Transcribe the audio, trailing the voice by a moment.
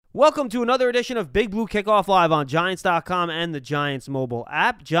Welcome to another edition of Big Blue Kickoff Live on Giants.com and the Giants mobile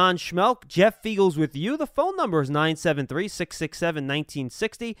app. John Schmelk, Jeff Fiegels with you. The phone number is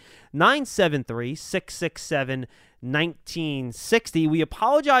 973-667-1960, 973-667-1960. We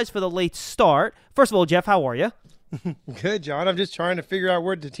apologize for the late start. First of all, Jeff, how are you? Good, John. I'm just trying to figure out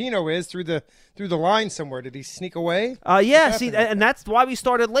where Dottino is through the line somewhere. Did he sneak away? Yeah, see, and that's why we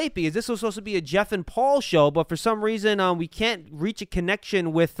started late, because this was supposed to be a Jeff and Paul show, but for some reason we can't reach a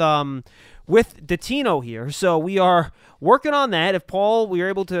connection with Dottino here. So we are working on that. If we are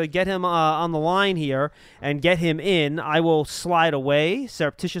able to get him on the line here and get him in, I will slide away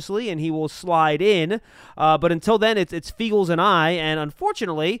surreptitiously and he will slide in. But until then, it's Fiegels and I, and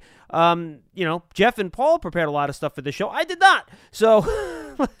unfortunately, Jeff and Paul prepared a lot of stuff for the show. I did not. So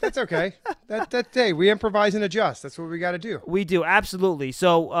that's okay. Hey, we improvise and adjust. That's what we got to do. We do, absolutely.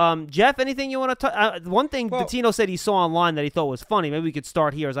 So, Jeff, anything you want to one thing Dottino said he saw online that he thought was funny. Maybe we could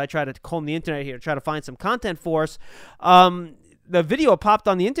start here as I try to comb the internet here, try to find some content for us. The video popped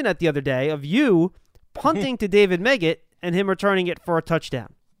on the internet the other day of you punting to David Meggett and him returning it for a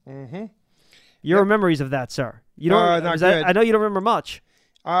touchdown. Mm-hmm. Your memories of that, sir? You don't. I know you don't remember much.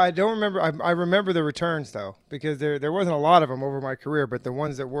 I don't remember. I remember the returns though, because there wasn't a lot of them over my career, but the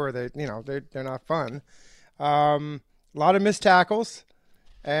ones that were, they're not fun. A lot of missed tackles,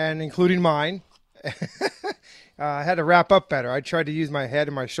 and including mine. I had to wrap up better. I tried to use my head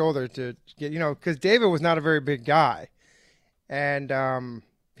and my shoulder to get, because David was not a very big guy, and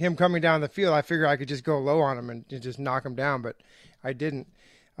him coming down the field, I figured I could just go low on him and just knock him down, but I didn't.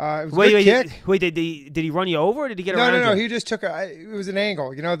 It was a good kick. Wait, did he run you over or did he get around you? No, he just took it was an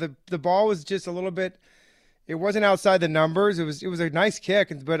angle. The ball was just a little bit, it wasn't outside the numbers. It was a nice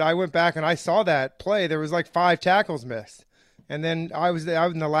kick, but I went back and I saw that play. There was like 5 tackles missed. And then I was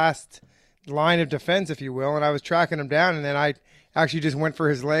in the last line of defense, if you will, and I was tracking him down, and then I actually just went for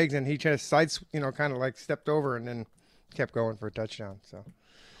his legs, and he just kind of like stepped over and then kept going for a touchdown. So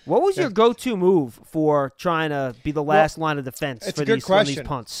what was your go-to move for trying to be the last line of defense for these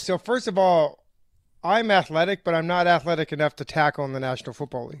punts? So first of all, I'm athletic, but I'm not athletic enough to tackle in the National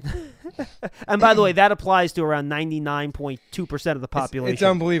Football League. And by the way, that applies to around 99.2% of the population. It's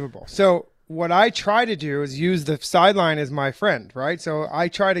unbelievable. So what I try to do is use the sideline as my friend, right? So I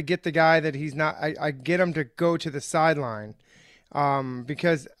try to get the guy that he's not. I get him to go to the sideline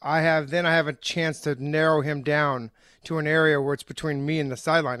because I have a chance to narrow him down to an area where it's between me and the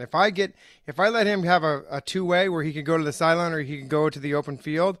sideline. If I let him have a two-way where he can go to the sideline or he can go to the open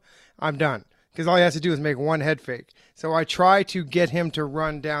field, I'm done. Because all he has to do is make one head fake. So I try to get him to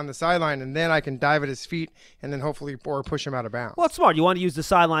run down the sideline, and then I can dive at his feet and then hopefully or push him out of bounds. Well, it's smart. You want to use the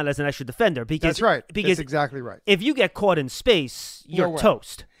sideline as an extra defender. That's right. That's exactly right. If you get caught in space, you're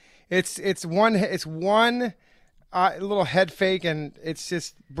toast. It's one little head fake, and it's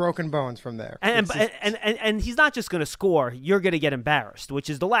just broken bones from there. And he's not just going to score; you're going to get embarrassed, which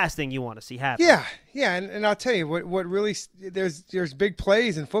is the last thing you want to see happen. Yeah, and I'll tell you what really there's big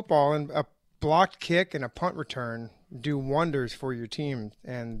plays in football, and a blocked kick and a punt return do wonders for your team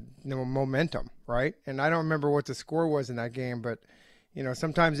and momentum, right? And I don't remember what the score was in that game, but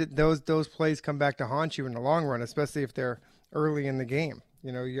sometimes those plays come back to haunt you in the long run, especially if they're early in the game.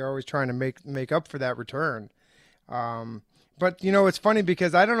 You're always trying to make up for that return. But it's funny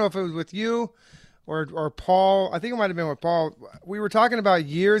because I don't know if it was with you or Paul. I think it might have been with Paul. We were talking about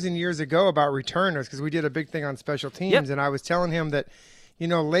years and years ago about returners because we did a big thing on special teams. Yep. And I was telling him that,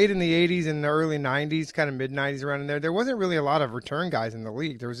 late in the 80s and the early 90s, kind of mid 90s around in there wasn't really a lot of return guys in the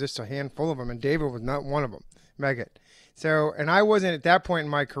league. There was just a handful of them, and David was not one of them, Meggett. So, and I wasn't at that point in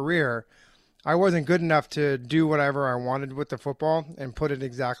my career, I wasn't good enough to do whatever I wanted with the football and put it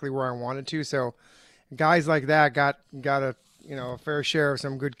exactly where I wanted to. So guys like that got a fair share of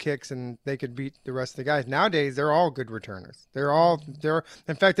some good kicks, and they could beat the rest of the guys. Nowadays, they're all good returners.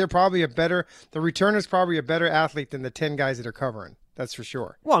 In fact, the returner's probably a better athlete than the 10 guys that are covering. That's for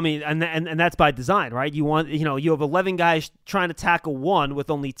sure. Well, I mean, and that's by design, right? You want, you have 11 guys trying to tackle one with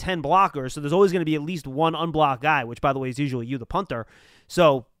only 10 blockers, so there's always going to be at least one unblocked guy, which, by the way, is usually you, the punter.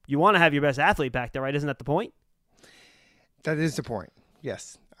 So you want to have your best athlete back there, right? Isn't that the point? That is the point,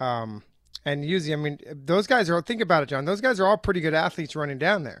 yes. And usually, those guys are, think about it, John, those guys are all pretty good athletes running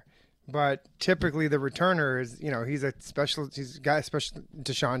down there. But typically the returner is, he's a guy, especially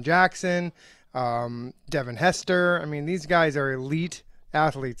Deshaun Jackson, Devin Hester. These guys are elite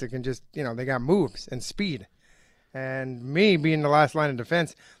athletes that can just, they got moves and speed. And me being the last line of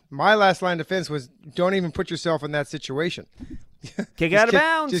defense, my last line of defense was don't even put yourself in that situation. Kick it out of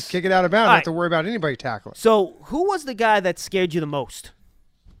bounds. Just kick it out of bounds. Don't have to worry about anybody tackling. So who was the guy that scared you the most?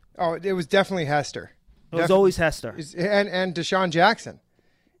 Oh, it was definitely Hester. It was always Hester. And Deshaun Jackson.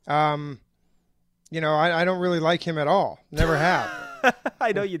 I don't really like him at all. Never have.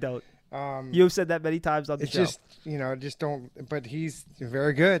 I know you don't. You've said that many times on the It's show. just don't. But he's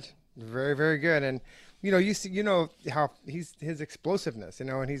very good, very very good, and you see, how his explosiveness,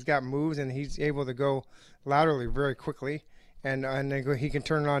 and he's got moves, and he's able to go laterally very quickly, and then he can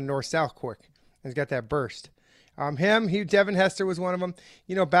turn it on north south quick. He's got that burst. Devin Hester was one of them.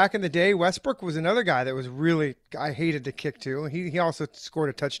 Back in the day, Westbrook was another guy that was really, I hated to kick to. He also scored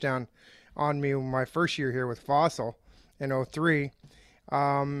a touchdown on me my first year here with Fossil in 2003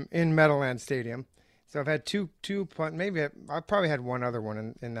 in Meadowlands Stadium. So I've had two punt. Maybe I probably had one other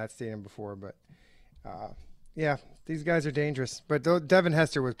one in that stadium before, but yeah, these guys are dangerous. But Devin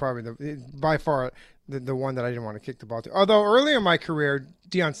Hester was probably by far the one that I didn't want to kick the ball to. Although earlier in my career,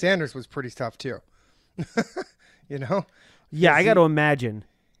 Deion Sanders was pretty tough too. Yeah, I got to imagine.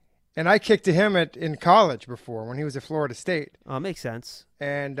 And I kicked to him in college before when he was at Florida State. Oh, makes sense.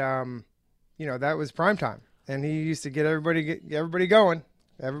 And that was prime time. And he used to get everybody going.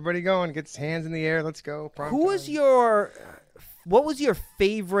 Everybody going, gets his hands in the air. Let's go. Prime What was your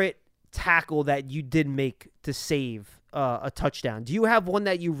favorite tackle that you did make to save a touchdown? Do you have one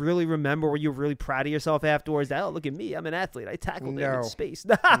that you really remember where you're really proud of yourself afterwards? Oh, look at me. I'm an athlete. I tackled him in space.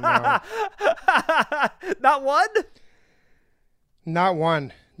 No. Not one? Not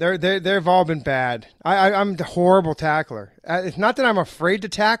one. They've all been bad. I'm a horrible tackler. It's not that I'm afraid to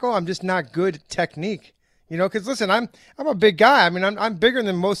tackle. I'm just not good at technique. Because listen, I'm a big guy. I mean, I'm bigger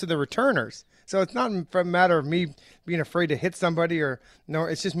than most of the returners. So it's not a matter of me being afraid to hit somebody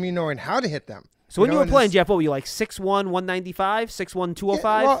it's just me knowing how to hit them. So when you were playing, Jeff, what were you, like 6'1", 195, 6'1",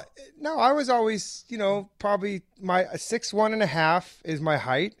 205? Yeah, well, no, I was always, probably my 6'1.5" is my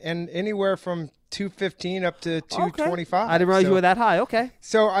height, and anywhere from 215 up to 225. I didn't realize you were that high. Okay.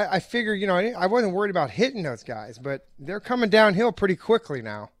 So I figure, I wasn't worried about hitting those guys, but they're coming downhill pretty quickly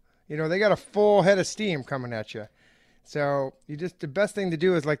now. They got a full head of steam coming at you. So the best thing to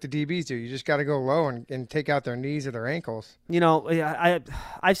do is like the DBs do. You just got to go low and take out their knees or their ankles.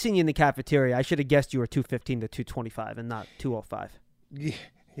 I've seen you in the cafeteria. I should have guessed you were 215 to 225 and not 205.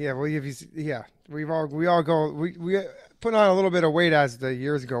 Yeah. Well, we put on a little bit of weight as the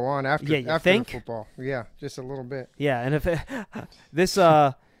years go on after the football. Yeah, just a little bit. Yeah, and if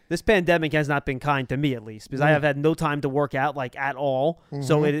this pandemic has not been kind to me, at least, because I have had no time to work out at all. Mm-hmm.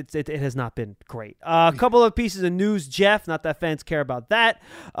 So it has not been great. A couple of pieces of news, Jeff. Not that fans care about that.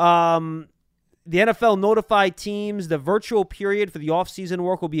 The NFL notified teams the virtual period for the offseason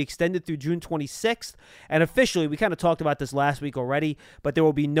work will be extended through June 26th. And officially, we kind of talked about this last week already, but there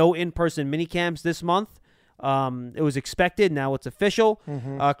will be no in-person minicamps this month. It was expected. Now it's official.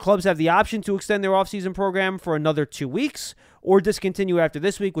 Mm-hmm. Clubs have the option to extend their offseason program for another 2 weeks or discontinue after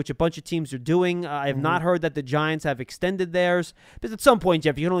this week, which a bunch of teams are doing. I have not heard that the Giants have extended theirs. Because at some point,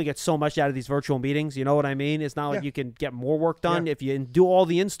 Jeff, you can only get so much out of these virtual meetings. You know what I mean? It's not like you can get more work done. If you do all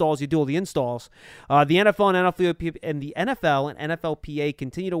the installs, you do all the installs. The NFL and NFLPA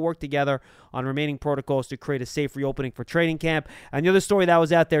continue to work together on remaining protocols to create a safe reopening for training camp. And the other story that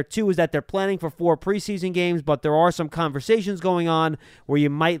was out there, too, is that they're planning for 4 preseason games, but there are some conversations going on where you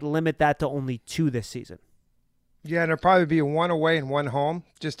might limit that to only 2 this season. Yeah, and there'll probably be 1 away and 1 home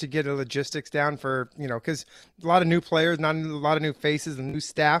just to get the logistics down for, because a lot of new players, not a lot of new faces and new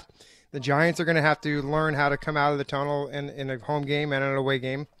staff. The Giants are going to have to learn how to come out of the tunnel in a home game and an away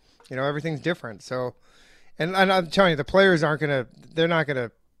game. Everything's different. So, and I'm telling you, the players they're not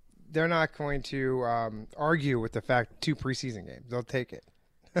going to argue with the fact 2 preseason games. They'll take it.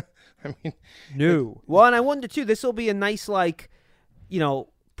 I mean, no. Well, and I wonder too, this will be a nice,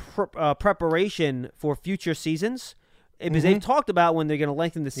 preparation for future seasons, because they've talked about when they're going to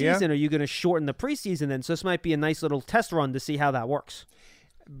lengthen the season. Are you going to shorten the preseason then? So this might be a nice little test run to see how that works.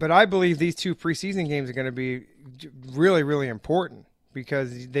 But I believe these 2 preseason games are going to be really, really important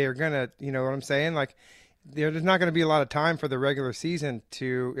because they're going to, you know what I'm saying? There's not going to be a lot of time for the regular season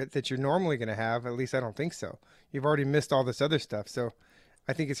that you're normally going to have. At least I don't think so. You've already missed all this other stuff. So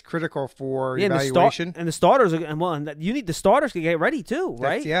I think it's critical for evaluation. And the starters, you need the starters to get ready too,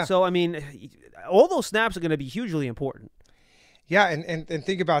 right? Yeah. So, I mean, all those snaps are going to be hugely important. Yeah, and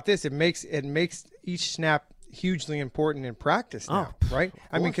think about this. It makes each snap hugely important in practice now, right?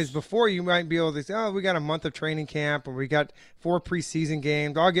 I mean, because before you might be able to say, we got a month of training camp or we got 4 preseason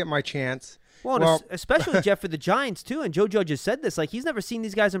games. I'll get my chance. Well, especially, Jeff, for the Giants, too, and Joe Judge has said this, he's never seen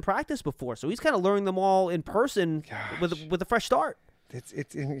these guys in practice before, so he's kind of learning them all in person with a fresh start.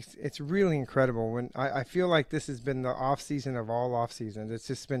 It's really incredible. When I feel like this has been the off season of all off seasons. It's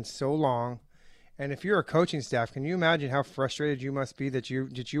just been so long. And if you're a coaching staff, can you imagine how frustrated you must be that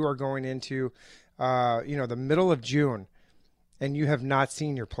you are going into, the middle of June, and you have not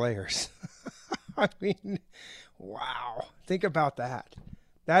seen your players. I mean, wow. Think about that.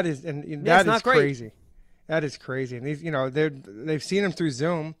 That is that is crazy. That is crazy. And these, they've seen them through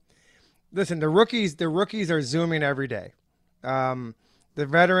Zoom. Listen, the rookies are Zooming every day. The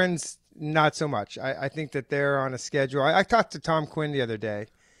veterans, not so much. I think that they're on a schedule. I talked to Tom Quinn the other day,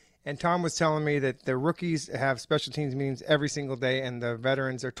 and Tom was telling me that the rookies have special teams meetings every single day, and the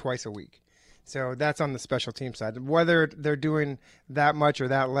veterans are twice a week. So that's on the special team side. Whether they're doing that much or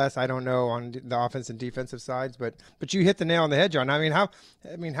that less, I don't know on the offense and defensive sides. But you hit the nail on the head, John. I mean,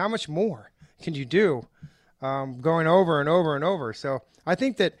 how much more can you do going over and over and over? So I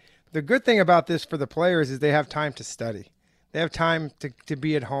think that the good thing about this for the players is they have time to study. They have time to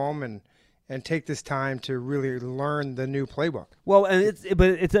be at home and take this time to really learn the new playbook. Well, and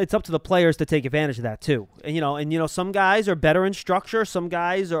it's up to the players to take advantage of that too. And some guys are better in structure. Some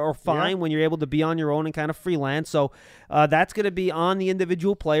guys are fine when you're able to be on your own and kind of freelance. So that's going to be on the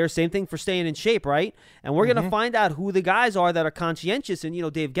individual player. Same thing for staying in shape, right? And we're going to find out who the guys are that are conscientious. And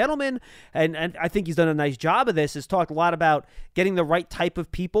Dave Gettleman, and I think he's done a nice job of this, has talked a lot about getting the right type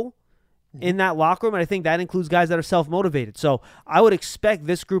of people in that locker room, and I think that includes guys that are self-motivated. So I would expect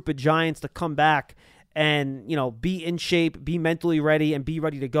this group of Giants to come back and, be in shape, be mentally ready, and be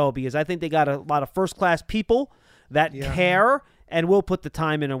ready to go, because I think they got a lot of first-class people that care and will put the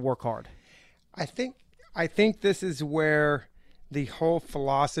time in and work hard. I think this is where the whole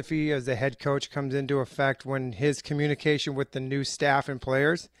philosophy as the head coach comes into effect, when his communication with the new staff and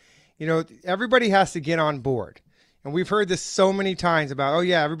players. Everybody has to get on board. And we've heard this so many times about,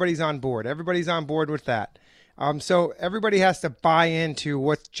 everybody's on board. Everybody's on board with that. So everybody has to buy into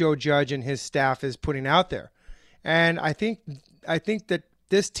what Joe Judge and his staff is putting out there. And I think that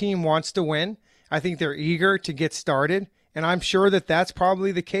this team wants to win. I think they're eager to get started. And I'm sure that that's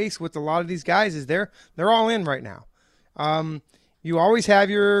probably the case with a lot of these guys, is they're all in right now. You always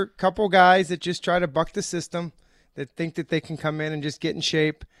have your couple guys that just try to buck the system, that think that they can come in and just get in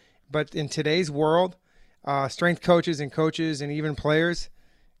shape. But in today's world, strength coaches and even players,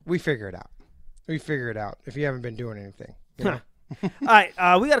 we figure it out. We figure it out if you haven't been doing anything. All right,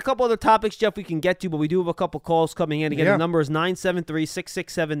 we got a couple other topics, Jeff, we can get to, but we do have a couple calls coming in. Again, the number is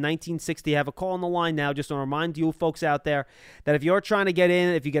 973-667-1960. Have a call on the line now. Just to remind you folks out there that if you're trying to get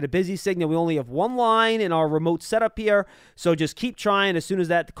in, if you get a busy signal, we only have one line in our remote setup here, so just keep trying. As soon as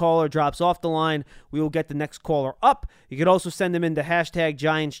that caller drops off the line, we will get the next caller up. You can also send them into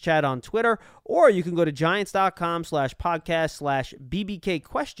 #GiantsChat on Twitter, or you can go to giants.com/podcast/BBK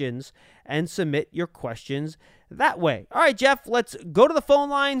questions and submit your questions that way. All right, Jeff, let's go to the phone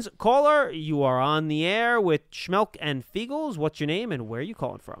lines. Caller, you are on the air with Schmelk and Fiegels. What's your name and where are you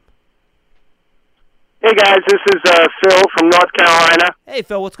calling from? Hey, guys, this is Phil from North Carolina. Hey,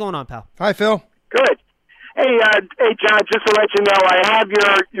 Phil, what's going on, pal? Hi, Phil. Good. Hey, John, just to let you know, I have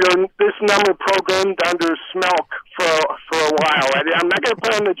your this number programmed under Schmelk for a while. I'm not going to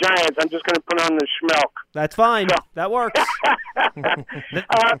put on the Giants. I'm just going to put on the Schmelk. That's fine. So. That works.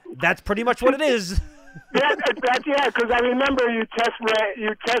 That's pretty much what it is. Because I remember you test ran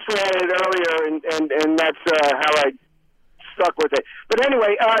it earlier, and that's how I stuck with it. But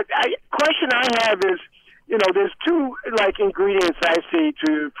anyway, question I have is, there's two ingredients I see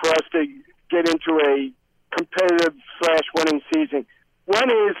for us to get into a competitive / winning season. One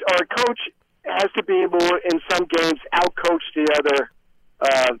is our coach has to be able, in some games, outcoach the other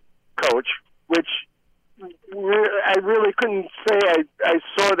coach, which I really couldn't say I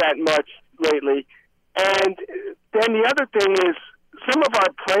saw that much lately. And then the other thing is, some of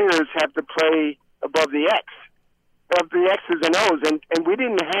our players have to play above the X's and O's, and we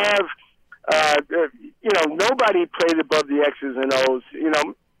didn't have, nobody played above the X's and O's,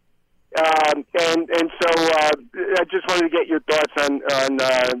 and so I just wanted to get your thoughts on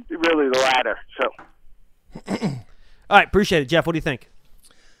really the latter. So, all right, appreciate it, Jeff. What do you think?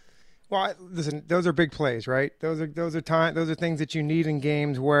 Well, listen, those are big plays, right? Those are things that you need in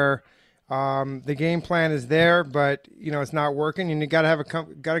games where the game plan is there, but it's not working, and you got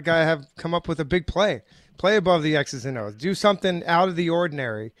to come up with a big play above the X's and O's, do something out of the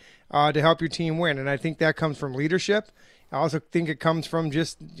ordinary to help your team win. And I think that comes from leadership. I also think it comes from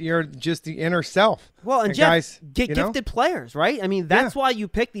just the inner self. Well, and Jeff, guys, get gifted players, right? I mean, that's why you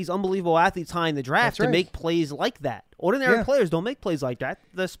pick these unbelievable athletes high in the draft to make plays like that. Ordinary players don't make plays like that.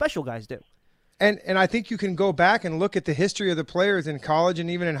 The special guys do. And I think you can go back and look at the history of the players in college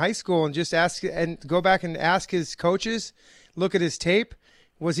and even in high school and just go back and ask his coaches, look at his tape.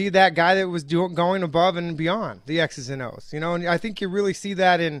 Was he that guy that was going above and beyond the X's and O's? And I think you really see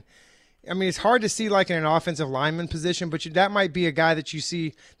that in I mean, it's hard to see like in an offensive lineman position, but that might be a guy that you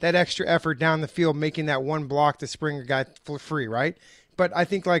see that extra effort down the field, making that one block to spring a guy free, right? But I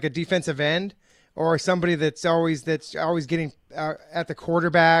think like a defensive end or somebody that's always getting at the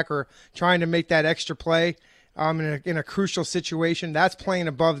quarterback or trying to make that extra play in a crucial situation, that's playing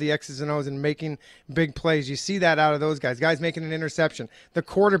above the X's and O's and making big plays. You see that out of those guys making an interception. The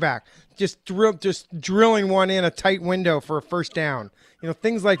quarterback just drilling one in a tight window for a first down.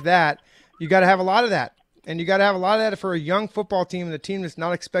 Things like that. You got to have a lot of that. And you got to have a lot of that for a young football team and a team that's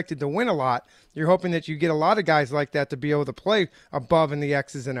not expected to win a lot. You're hoping that you get a lot of guys like that to be able to play above in the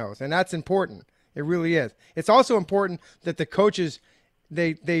X's and O's. And that's important. It really is. It's also important that the coaches,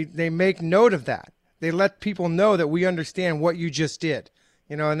 they make note of that. They let people know that we understand what you just did,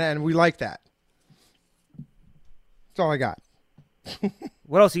 and we like that. That's all I got.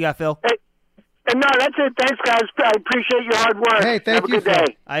 What else you got, Phil? Hey, no, that's it. Thanks, guys. I appreciate your hard work. Hey, thank you. Have a good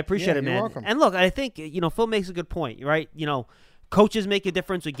day. I appreciate it, man. You're welcome. And look, I think, Phil makes a good point, right? Coaches make a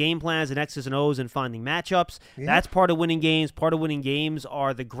difference with game plans and X's and O's and finding matchups. Yeah. That's part of winning games. Part of winning games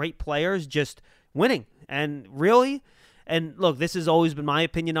are the great players just winning. And really... And look, this has always been my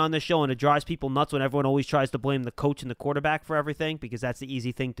opinion on this show, and it drives people nuts when everyone always tries to blame the coach and the quarterback for everything because that's the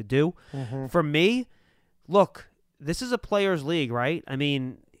easy thing to do. Mm-hmm. For me, look, this is a players' league, right? I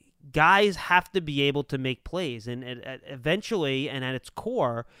mean, guys have to be able to make plays, and eventually, and at its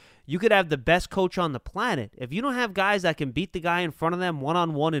core, you could have the best coach on the planet. If you don't have guys that can beat the guy in front of them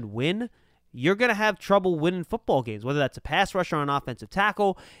one-on-one and win, you're going to have trouble winning football games, whether that's a pass rusher on an offensive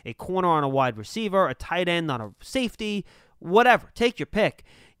tackle, a corner on a wide receiver, a tight end on a safety, whatever. Take your pick.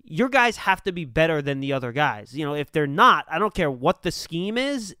 Your guys have to be better than the other guys. If they're not, I don't care what the scheme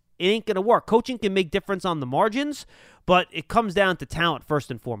is, it ain't going to work. Coaching can make difference on the margins, but it comes down to talent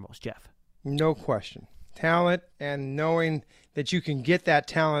first and foremost, Jeff. No question. Talent and knowing that you can get that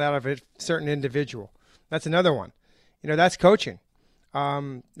talent out of a certain individual. That's another one. That's coaching.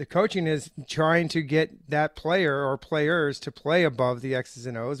 The coaching is trying to get that player or players to play above the X's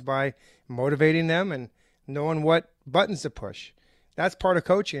and O's by motivating them and knowing what buttons to push. That's part of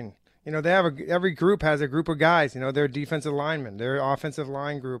coaching. Every group has a group of guys, their defensive linemen, their offensive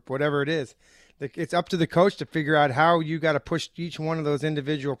line group, whatever it is. It's up to the coach to figure out how you got to push each one of those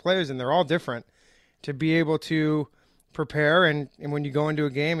individual players, and they're all different, to be able to prepare and when you go into a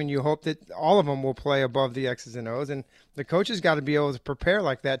game and you hope that all of them will play above the X's and O's, and the coaches got to be able to prepare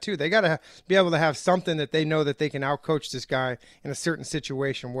like that too. They got to be able to have something that they know that they can outcoach this guy in a certain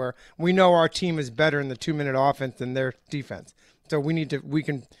situation where we know our team is better in the 2-minute offense than their defense. So we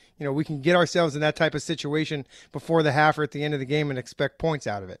can get ourselves in that type of situation before the half or at the end of the game and expect points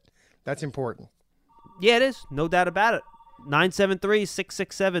out of it. That's important. Yeah, it is. No doubt about it.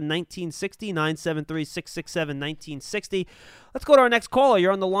 973-667-1960, 973-667-1960. Let's go to our next caller.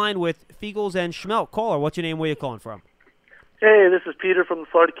 You're on the line with Fiegels and Schmelk. Caller, what's your name? Where are you calling from? Hey, this is Peter from the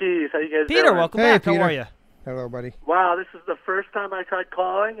Florida Keys. How you guys doing? Peter, welcome back. Peter. How are you? Hello, buddy. Wow, this is the first time I tried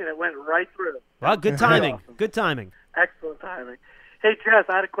calling, and it went right through. Well, good timing. Awesome. Good timing. Excellent timing. Hey, Jess,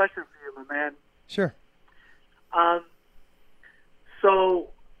 I had a question for you, my man. Sure.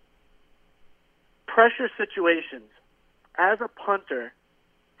 So, pressure situations. As a punter,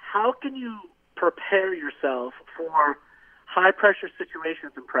 how can you prepare yourself for high-pressure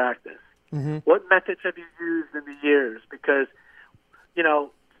situations in practice? Mm-hmm. What methods have you used in the years? Because,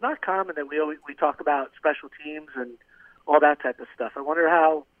 it's not common that we talk about special teams and all that type of stuff. I wonder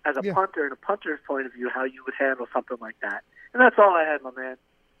how, as a punter and a punter's point of view, how you would handle something like that. And that's all I had, my man.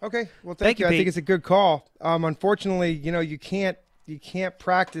 Okay. Well, thank you. I Pete. think it's a good call. Unfortunately, you can't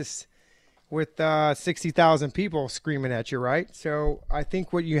practice with 60,000 people screaming at you, right? So I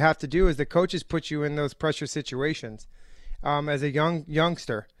think what you have to do is the coaches put you in those pressure situations. As a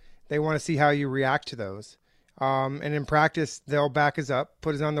youngster, they want to see how you react to those. And in practice, they'll back us up,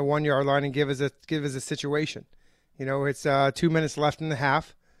 put us on the 1-yard line, and give us a situation. It's 2 minutes left in the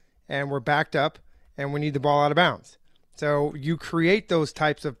half, and we're backed up, and we need the ball out of bounds. So you create those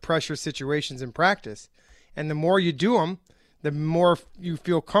types of pressure situations in practice, and the more you do them, the more you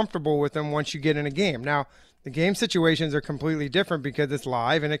feel comfortable with them once you get in a game. Now, the game situations are completely different because it's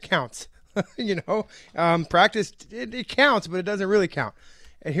live and it counts. Practice, it counts, but it doesn't really count.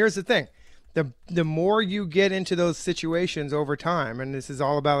 And here's the thing. The more you get into those situations over time, and this is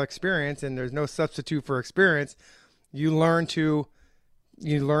all about experience, and there's no substitute for experience, you learn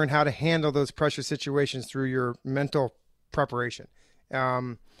how to handle those pressure situations through your mental preparation.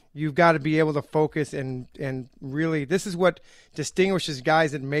 You've got to be able to focus and really, this is what distinguishes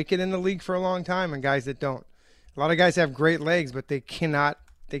guys that make it in the league for a long time and guys that don't. A lot of guys have great legs, but they can't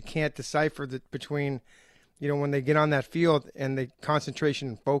decipher between, when they get on that field and the concentration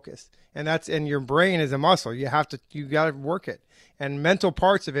and focus. And your brain is a muscle. You got to work it. And mental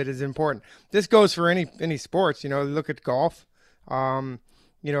parts of it is important. This goes for any sports. Look at golf,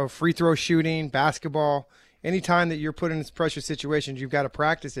 free throw shooting, basketball. Anytime that you're put in this pressure situations, you've got to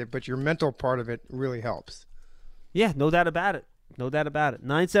practice it, but your mental part of it really helps. Yeah, no doubt about it. No doubt about it.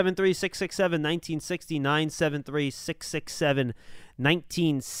 973-667-1960,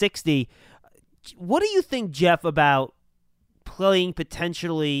 973-667-1960. What do you think, Jeff, about playing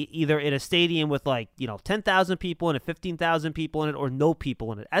potentially either in a stadium with 10,000 people in it, 15,000 people in it, or no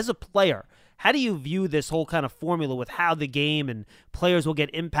people in it? As a player, how do you view this whole kind of formula with how the game and players will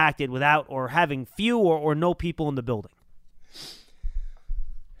get impacted without or having few or no people in the building?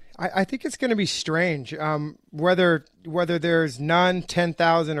 I think it's going to be strange, whether there's none,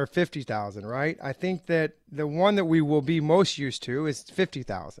 10,000, or 50,000, right? I think that the one that we will be most used to is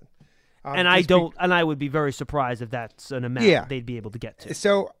 50,000. And I would be very surprised if that's an amount they'd be able to get to.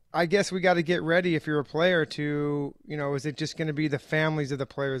 So I guess we got to get ready if you're a player to, is it just going to be the families of the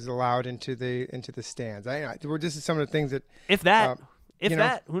players allowed into the stands? This is some of the things that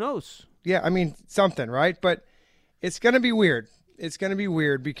who knows? Yeah, I mean something, right? But it's going to be weird. It's going to be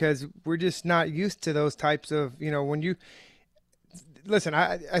weird because we're just not used to those types of, when you listen.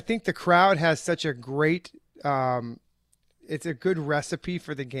 I think the crowd has such a great. It's a good recipe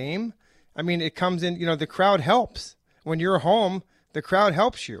for the game. I mean, it comes in. The crowd helps when you're home. The crowd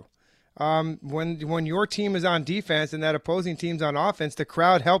helps you. When your team is on defense and that opposing team's on offense, the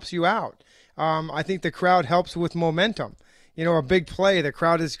crowd helps you out. I think the crowd helps with momentum. A big play, the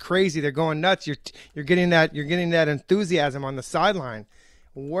crowd is crazy. They're going nuts. You're getting that enthusiasm on the sideline.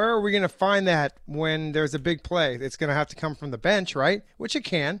 Where are we going to find that when there's a big play? It's going to have to come from the bench, right? Which it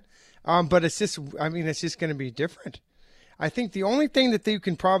can. But it's just going to be different. I think the only thing that you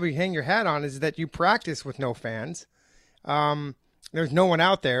can probably hang your hat on is that you practice with no fans. There's no one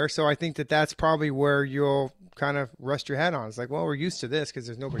out there, so I think that's probably where you'll kind of rest your head on. It's like, well, we're used to this because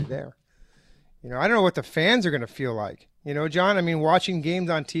there's nobody there. I don't know what the fans are going to feel like. John, I mean, watching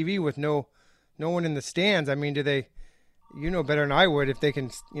games on TV with no one in the stands, I mean, do they, better than I would, if they can,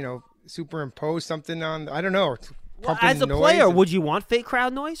 superimpose something on, I don't know. Well, as a player, would you want fake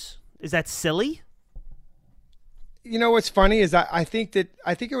crowd noise? Is that silly? What's funny is I think it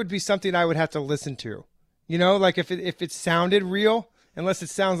would be something I would have to listen to. Like if it sounded real, unless it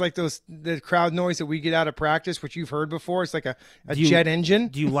sounds like the crowd noise that we get out of practice, which you've heard before. It's like a jet engine.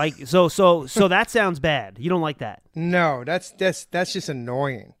 Do you like so that sounds bad. You don't like that? No, that's just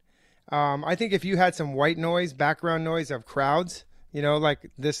annoying. I think if you had some white noise, background noise of crowds, like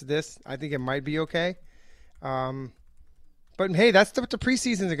this, I think it might be okay. But hey, that's what the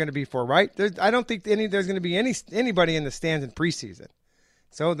preseasons are going to be for, right? I don't think there's going to be anybody in the stands in preseason,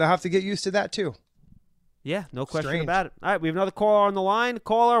 so they'll have to get used to that too. Yeah, no question about it. All right, we have another caller on the line.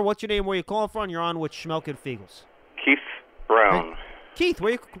 Caller, what's your name? Where you calling from? You're on with Schmelk and Fiegels. Keith Brown. Hey. Keith,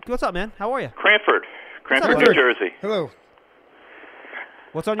 what's up, man? How are you? Cranford, New Jersey. Hello.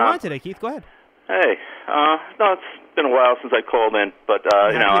 What's on your mind today, Keith? Go ahead. Hey, no, it's been a while since I called in, but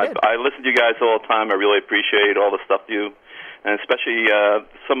I listen to you guys all the time. I really appreciate all the stuff you, and especially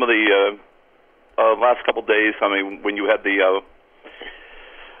some of the last couple of days. I mean, when you had the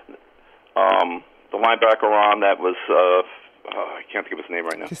linebacker on that was I can't think of his name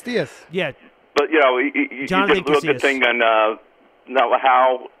right now. Castillas. Yeah. But you did a good thing on now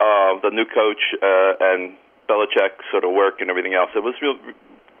how the new coach and Belichick sort of work and everything else. It was real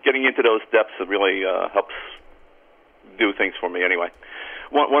getting into those depths. It really helps do things for me anyway.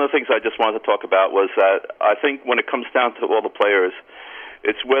 One of the things I just wanted to talk about was that I think when it comes down to all the players,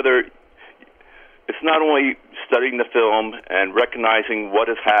 it's not only studying the film and recognizing what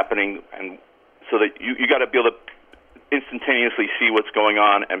is happening, and so that you got to be able to instantaneously see what's going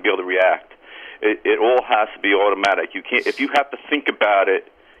on and be able to react. It all has to be automatic. You can't, if you have to think about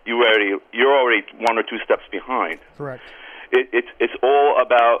it, you're already one or two steps behind. Correct. It's all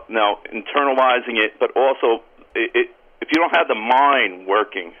about now internalizing it, but also if you don't have the mind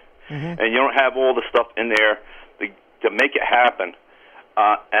working, and you don't have all the stuff in there to make it happen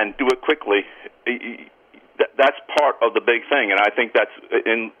and do it quickly, that's part of the big thing. And I think that's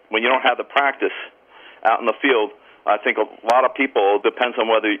when you don't have the practice out in the field. I think a lot of people, it depends on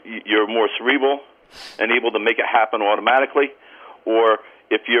whether you're more cerebral and able to make it happen automatically, or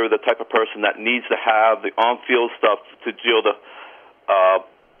if you're the type of person that needs to have the on-field stuff to deal with.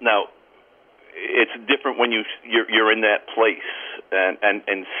 Now, it's different when you're in that place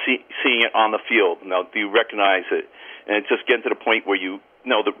and seeing it on the field. Now, do you recognize it? And it's just getting to the point where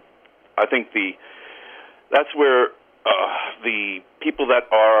I think that's where the people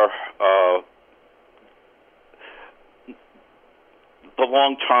that are the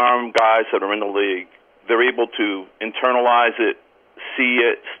long-term guys that are in the league, they're able to internalize it, see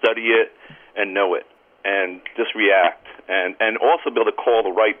it, study it, and know it, and just react, and also be able to call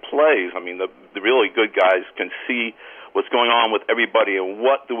the right plays. I mean, the really good guys can see what's going on with everybody and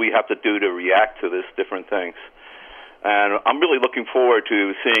what do we have to do to react to this different things. And I'm really looking forward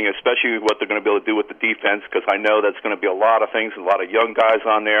to seeing, especially what they're going to be able to do with the defense, because I know that's going to be a lot of things, a lot of young guys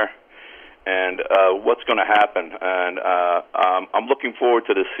on there, and what's going to happen. And I'm looking forward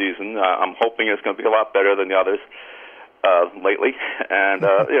to this season. I'm hoping it's going to be a lot better than the others lately. And,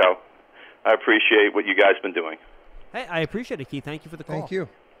 I appreciate what you guys have been doing. Hey, I appreciate it, Keith. Thank you for the call. Thank you.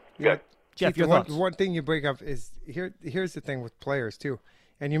 Good. Jeff, Keith, your thoughts? one thing you bring up is here's the thing with players too,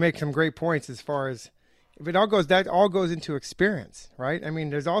 and you make some great points as far as if it all goes into experience, right? I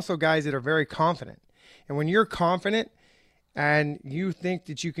mean, there's also guys that are very confident, and when you're confident and you think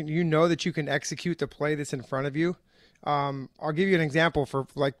that you can execute the play that's in front of you. I'll give you an example for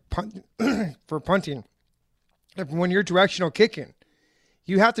like for punting. When you're directional kicking,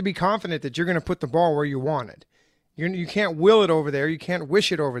 you have to be confident that you're going to put the ball where you want it. You can't will it over there. You can't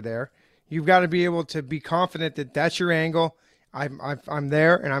wish it over there. You've got to be able to be confident that that's your angle. I'm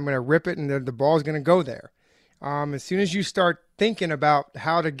there, and I'm going to rip it, and the ball's going to go there. As soon as you start thinking about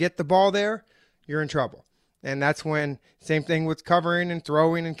how to get the ball there, you're in trouble. And that's when, same thing with covering and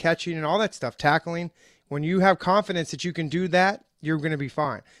throwing and catching and all that stuff, tackling. When you have confidence that you can do that, you're going to be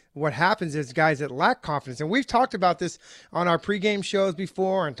fine. What happens is guys that lack confidence, and we've talked about this on our pregame shows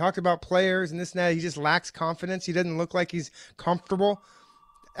before and talked about players and this and that. He just lacks confidence. He doesn't look like he's comfortable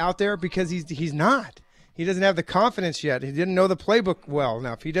out there because he's not. He doesn't have the confidence yet. He didn't know the playbook well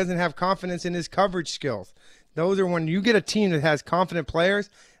enough. He doesn't have confidence in his coverage skills. Those are when you get a team that has confident players,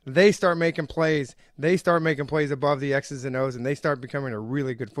 they start making plays. They start making plays above the X's and O's, and they start becoming a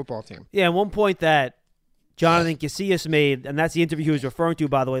really good football team. Yeah, one point that Jonathan Casillas made, and that's the interview he was referring to,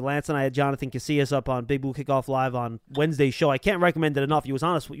 by the way. Lance and I had Jonathan Casillas up on Big Blue Kickoff Live on Wednesday's show. I can't recommend it enough. He was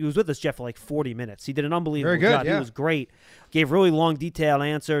with us, Jeff, for like 40 minutes. He did an unbelievable job. Yeah. He was great. Gave really long, detailed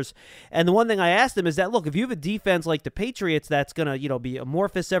answers. And the one thing I asked him is that, look, if you have a defense like the Patriots that's going to, be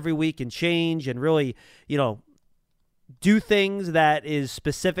amorphous every week and change and really, do things that is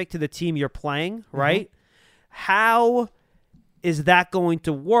specific to the team you're playing, right? How is that going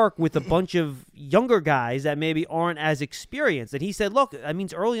to work with a bunch of younger guys that maybe aren't as experienced? And he said, look, that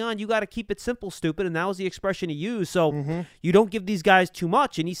means early on you got to keep it simple, stupid, and that was the expression he used. So you don't give these guys too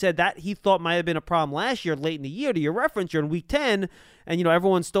much. And he said that he thought might have been a problem last year, late in the year. To your reference, you're in week 10, and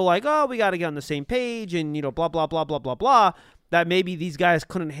everyone's still like, oh, we got to get on the same page, and blah, blah, blah, blah, blah, blah. That maybe these guys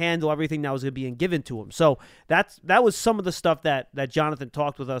couldn't handle everything that was being given to them. So that was some of the stuff that Jonathan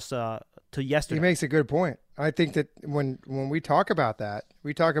talked with us to yesterday. He makes a good point. I think that when we talk about that,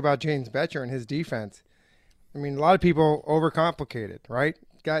 we talk about James Bettcher and his defense. I mean, a lot of people overcomplicate it, right?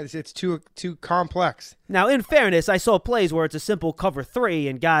 Guys, it's too complex. Now, in fairness, I saw plays where it's a simple cover 3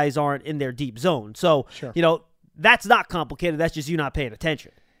 and guys aren't in their deep zone. So, sure. That's not complicated. That's just you not paying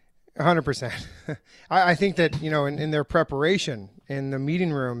attention. 100%. I think that, in their preparation in the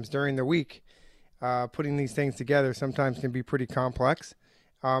meeting rooms during the week, putting these things together sometimes can be pretty complex.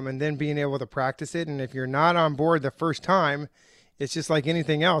 And then being able to practice it. And if you're not on board the first time, it's just like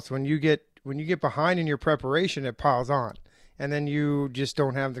anything else. When you get behind in your preparation, it piles on. And then you just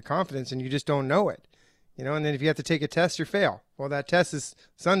don't have the confidence and you just don't know it. And then if you have to take a test, you fail. Well, that test is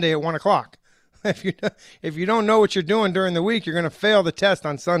Sunday at 1:00. If you don't know what you're doing during the week, you're going to fail the test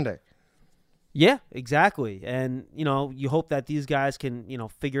on Sunday. Yeah, exactly. And, you hope that these guys can,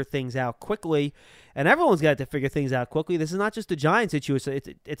 figure things out quickly. And everyone's got to figure things out quickly. This is not just a Giants issue.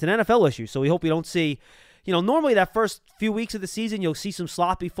 It's an NFL issue. So we hope we don't see, normally that first few weeks of the season, you'll see some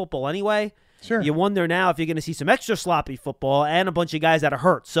sloppy football anyway. Sure. You wonder now if you're going to see some extra sloppy football and a bunch of guys that are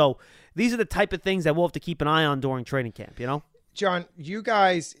hurt. So these are the type of things that we'll have to keep an eye on during training camp, John, you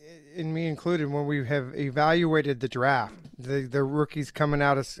guys, and me included, when we have evaluated the draft, the rookies coming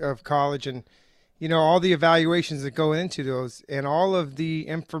out of college and, all the evaluations that go into those and all of the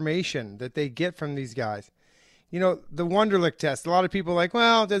information that they get from these guys. The Wonderlic test, a lot of people are like,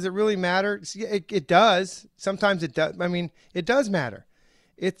 well, does it really matter? It does. Sometimes it does. I mean, it does matter.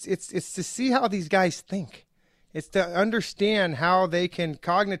 It's to see how these guys think. It's to understand how they can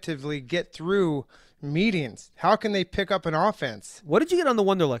cognitively get through meetings. How can they pick up an offense? What did you get on the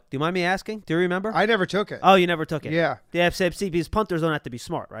Wonderlic? Do you mind me asking? Do you remember? I never took it. Oh, you never took it? Yeah. Yeah, see, because punters don't have to be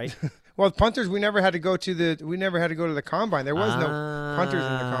smart, right? Well, punters, we never had to go to the combine. There was no punters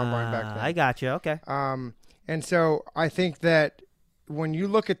in the combine back then. I got you. Okay. And so I think that when you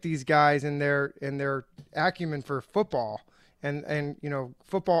look at these guys and their acumen for football and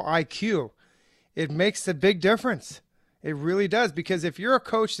football IQ, it makes a big difference. It really does, because if you're a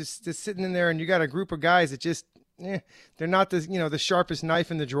coach that's sitting in there and you got a group of guys that just they're not the sharpest knife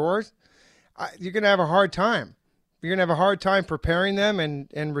in the drawers, you're going to have a hard time. You're going to have a hard time preparing them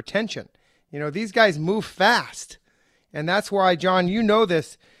and retention. These guys move fast. And that's why, John, you know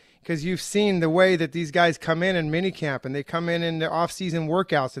this because you've seen the way that these guys come in minicamp, and they come in the off-season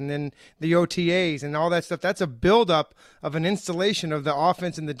workouts and then the OTAs and all that stuff. That's a buildup of an installation of the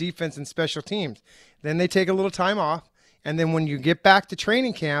offense and the defense and special teams. Then they take a little time off. And then when you get back to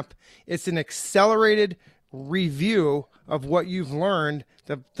training camp, it's an accelerated review of what you've learned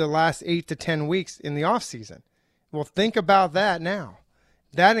the last 8 to 10 weeks in the off season. Well, think about that now.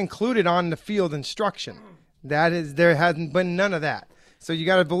 That included on the field instruction. There hasn't been none of that. So you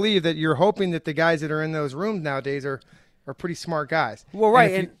got to believe that you're hoping that the guys that are in those rooms nowadays are pretty smart guys. Well,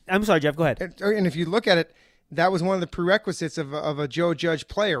 right. And I'm sorry, Jeff, go ahead. And if you look at it, that was one of the prerequisites of a Joe Judge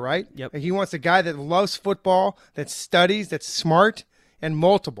player, right? Yep. He wants a guy that loves football, that studies, that's smart, and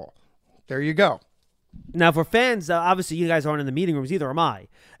multiple. There you go. Now, for fans, obviously you guys aren't in the meeting rooms, either am I.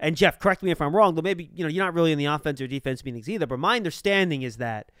 And Jeff, correct me if I'm wrong, but maybe you're not really in the offense or defense meetings either. But my understanding is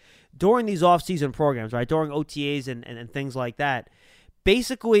that during these off-season programs, right, during OTAs and things like that,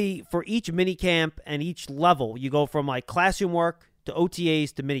 basically for each minicamp and each level, you go from like classroom work to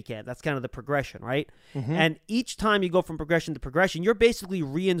OTAs to minicamp. That's kind of the progression, right? Mm-hmm. And each time you go from progression to progression, you're basically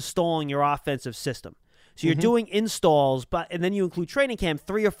reinstalling your offensive system. So you're doing installs, and then you include training camp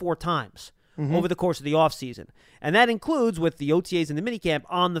 3 or 4 times over the course of the offseason. And that includes, with the OTAs and the minicamp,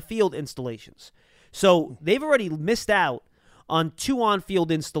 on-the-field installations. So they've already missed out on 2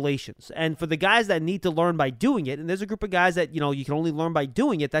 on-field installations. And for the guys that need to learn by doing it, and there's a group of guys that, you can only learn by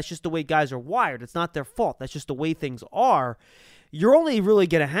doing it. That's just the way guys are wired. It's not their fault. That's just the way things are. You're only really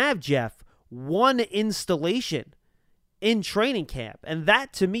going to have, Jeff, 1 installation in training camp. And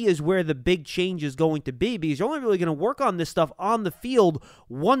that, to me, is where the big change is going to be, because you're only really going to work on this stuff on the field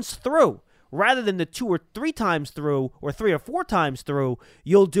once through. Rather than the 2 or 3 times through, or 3 or 4 times through,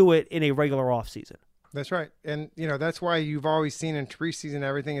 you'll do it in a regular offseason. That's right. And, that's why you've always seen in preseason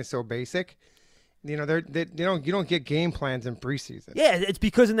everything is so basic. You don't get game plans in preseason. Yeah, it's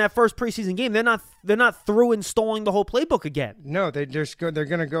because in that first preseason game, they're not through installing the whole playbook again. No, they're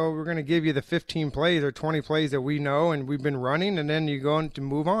going to go. We're going to give you the 15 plays or 20 plays that we know and we've been running, and then you go to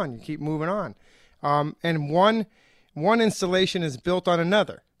move on. You keep moving on, and one installation is built on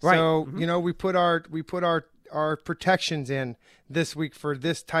another. Right. So we put our protections in this week for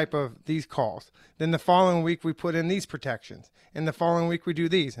this type of these calls. Then the following week we put in these protections. And the following week we do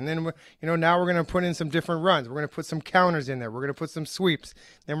these. And then, now we're going to put in some different runs. We're going to put some counters in there. We're going to put some sweeps.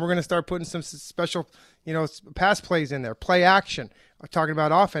 Then we're going to start putting some special, pass plays in there, play action, talking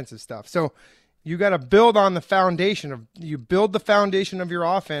about offensive stuff. So you got to build on the foundation you build the foundation of your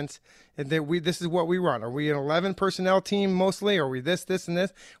offense. And this is what we run. Are we an 11 personnel team mostly? Are we this, and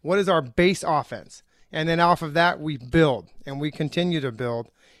this? What is our base offense? And then off of that, we build and we continue to build.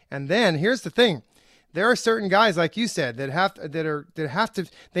 And then here's the thing. There are certain guys, like you said,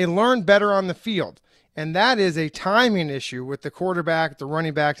 they learn better on the field. And that is a timing issue with the quarterback, the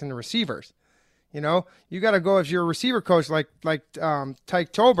running backs, and the receivers. You got to go, if you're a receiver coach like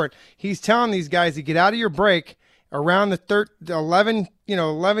Tyke Tolbert, he's telling these guys to get out of your break around the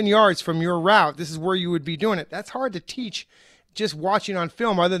 11 yards from your route. This is where you would be doing it. That's hard to teach just watching on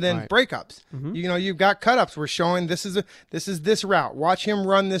film other than breakups. Mm-hmm. You've got cut-ups. We're showing this is this route. Watch him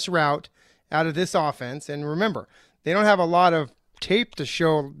run this route out of this offense. And remember, they don't have a lot of tape to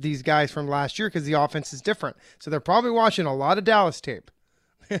show these guys from last year because the offense is different. So they're probably watching a lot of Dallas tape.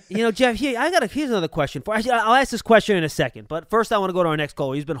 Jeff, here's another question. I'll ask this question in a second, but first I want to go to our next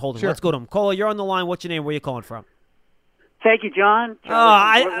caller. He's been holding. Sure. Let's go to him. Caller, you're on the line. What's your name? Where are you calling from? Thank you, John.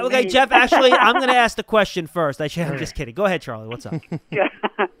 Okay, Jeff, actually, I'm going to ask the question first. I'm just kidding. Go ahead, Charlie. What's up? Yeah.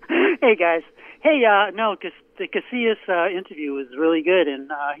 Hey, guys. Hey, because the Casillas interview was really good, and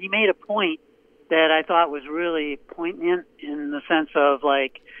he made a point that I thought was really poignant in the sense of,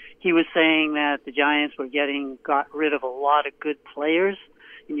 like, he was saying that the Giants got rid of a lot of good players,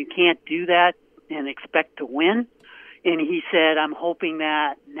 and you can't do that and expect to win. And he said, I'm hoping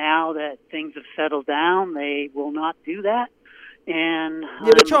that now that things have settled down, they will not do that. And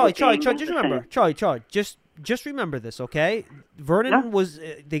yeah, but Charlie, just remember, Charlie, just remember this, okay? Vernon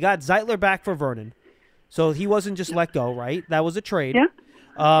they got Zeitler back for Vernon, so he wasn't just let go, right? That was a trade.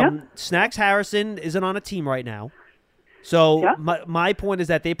 Yeah. Snacks Harrison isn't on a team right now, so my point is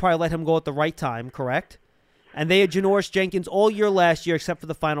that they probably let him go at the right time, correct? And they had Janoris Jenkins all year last year except for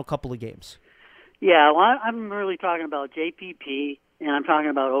the final couple of games. Yeah, well, I'm really talking about JPP, and I'm talking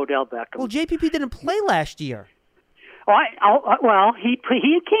about Odell Beckham. Well, JPP didn't play last year. Well, he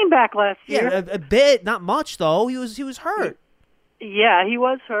came back last year. Yeah, a bit, not much though. He was hurt. Yeah, he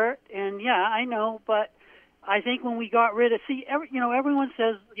was hurt, and yeah, I know, but I think when we got rid of everyone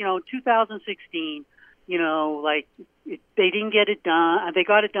says 2016, like they didn't get it done. They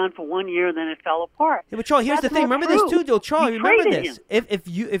got it done for 1 year, then it fell apart. Yeah, but Charlie, here's That's the thing. not Remember true. this too, though. Charlie, remember traded this. him.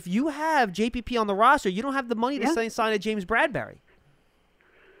 If you have JPP on the roster, you don't have the money to sign a James Bradbury.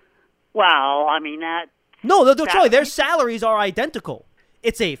 Well, I mean that. No, Charlie, their salaries are identical.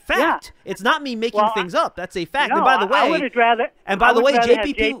 It's a fact. Yeah. It's not me making things up. That's a fact. No, and by the way, I would have rather. and by the way, have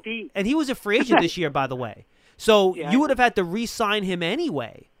JPP, and he was a free agent this year, by the way. So Yeah, you would have had to re-sign him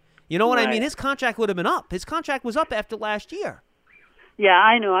anyway. You know what I Right. mean? His contract would have been up. His contract was up after last year. Yeah,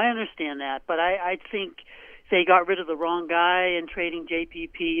 I know. I understand that, but I think they got rid of the wrong guy in trading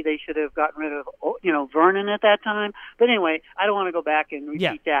JPP. They should have gotten rid of Vernon at that time. But anyway, I don't want to go back and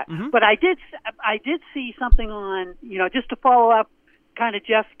repeat that. Mm-hmm. But I did see something on just to follow up.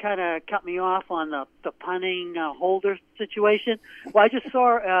 Jeff kind of cut me off on the punting holder situation. Well, I just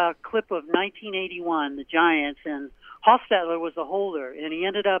saw a clip of 1981, the Giants, and Hofstadter was the holder, and he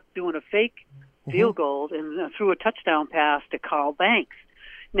ended up doing a fake field goal and threw a touchdown pass to Carl Banks.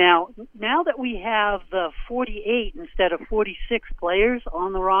 Now that we have the 48 instead of 46 players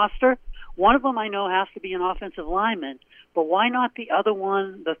on the roster, one of them I know has to be an offensive lineman, but why not the other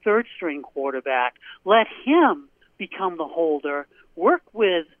one, the third-string quarterback? Let him become the holder, work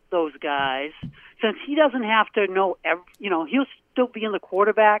with those guys, since he doesn't have to know, he'll still be in the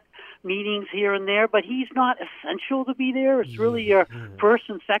quarterback meetings here and there, but he's not essential to be there. It's really your first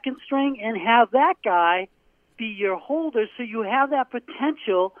and second string, and have that guy be your holder so you have that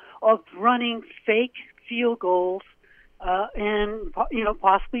potential of running fake field goals and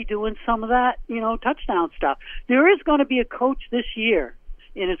possibly doing some of that touchdown stuff. There is going to be a coach this year,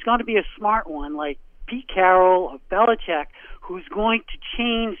 and it's going to be a smart one like Pete Carroll or Belichick, who's going to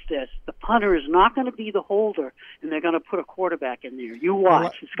change this. The punter is not going to be the holder, and they're going to put a quarterback in there. You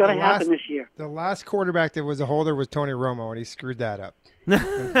watch. It's going to happen this year. The last quarterback that was a holder was Tony Romo, and he screwed that up.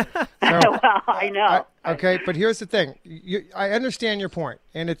 Well, I know. Okay, but here's the thing. I understand your point,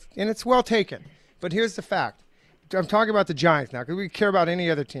 and it's well taken. But here's the fact. I'm talking about the Giants now because we care about any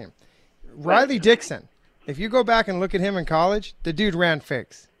other team. Riley Dixon, if you go back and look at him in college, the dude ran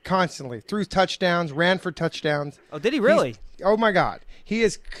fakes constantly, threw touchdowns, ran for touchdowns. Oh, did he really? Oh my God, he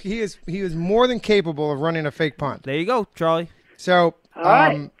is more than capable of running a fake punt. There you go, Charlie. So, All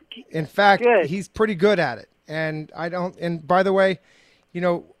right. in fact, Good. he's pretty good at it. And And by the way,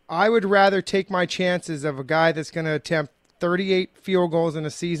 I would rather take my chances of a guy that's going to attempt 38 field goals in a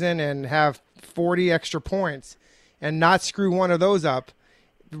season and have 40 extra points, and not screw one of those up,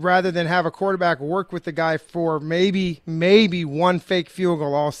 rather than have a quarterback work with the guy for maybe one fake field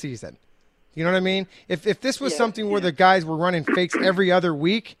goal all season. You know what I mean? If this was something where the guys were running fakes every other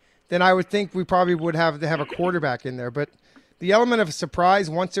week, then I would think we probably would have to have a quarterback in there. But the element of surprise,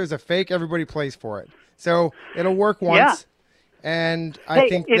 once there's a fake, everybody plays for it. So it'll work once. And I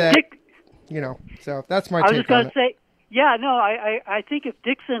think that, so that's my take on it. I was just going to say, I think if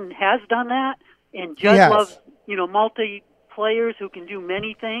Dixon has done that and Judd loves, multi-players who can do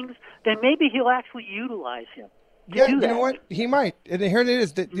many things, then maybe he'll actually utilize him. Yeah, you know what? He might. And here it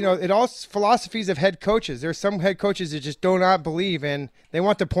is. That it all philosophies of head coaches. There's some head coaches that just do not believe in. They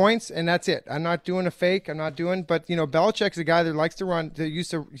want the points, and that's it. I'm not doing a fake. But Belichick's a guy that likes to run.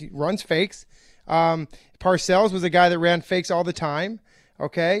 He runs fakes. Parcells was a guy that ran fakes all the time.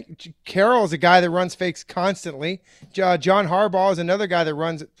 Okay, Carroll is a guy that runs fakes constantly. John Harbaugh is another guy that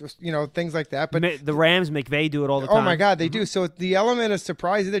runs, things like that. But the Rams, McVay do it all the time. Oh my God, they do. So the element of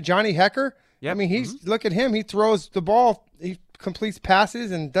surprise is that Johnny Hecker. Yep. I mean, look at him. He throws the ball. He completes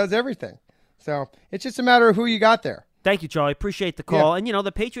passes and does everything. So it's just a matter of who you got there. Thank you, Charlie. Appreciate the call. Yeah. And,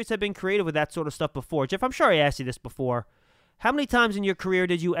 the Patriots have been creative with that sort of stuff before. Jeff, I'm sure I asked you this before. How many times in your career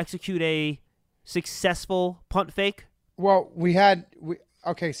did you execute a successful punt fake? Well,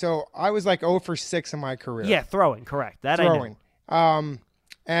 so I was like 0 for 6 in my career. Yeah, throwing, correct. That throwing. I knew.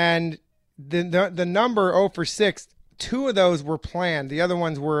 And the number 0 for 6, 2 of those were planned. The other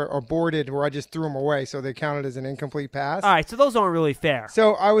ones were aborted where I just threw them away, so they counted as an incomplete pass. All right, so those aren't really fair.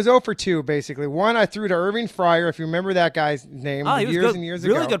 So I was 0 for 2, basically. One, I threw to Irving Fryer, if you remember that guy's name, he was years good. and years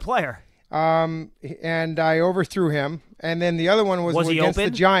ago. Really good player. And I overthrew him. And then the other one was against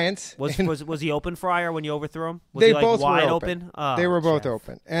the Giants. Was he open, Fryer, when you overthrew him? Was they he both wide were open? Oh, they were both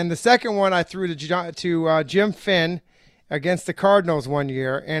open. And the second one I threw to Jim Finn against the Cardinals one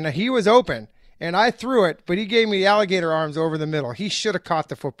year, and he was open. And I threw it, but he gave me alligator arms over the middle. He should have caught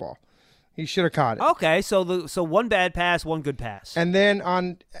the football. He should have caught it. Okay, so one bad pass, one good pass. And then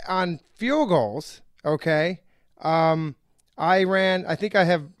on field goals, okay, I think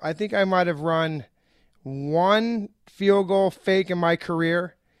I might have run one field goal fake in my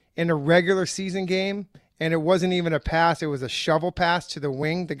career in a regular season game, and it wasn't even a pass. It was a shovel pass to the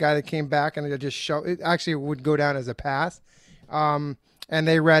wing, the guy that came back, and it actually would go down as a pass. And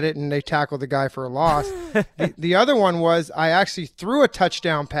they read it, and they tackled the guy for a loss. The other one was I actually threw a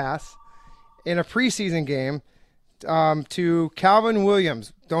touchdown pass in a preseason game to Calvin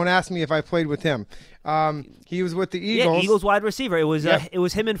Williams. Don't ask me if I played with him. He was with the Eagles. Yeah, Eagles wide receiver. It was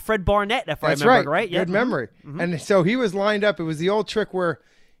him and Fred Barnett, if I remember right. right. Good memory. And so he was lined up. It was the old trick where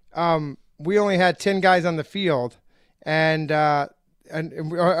we only had 10 guys on the field, and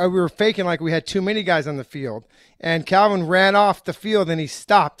we were faking like we had too many guys on the field. And Calvin ran off the field, and he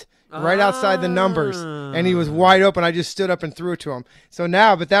stopped right outside the numbers, and he was wide open. I just stood up and threw it to him. So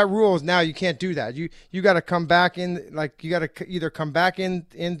now, but that rule is now you can't do that. You got to come back in, like you got to either come back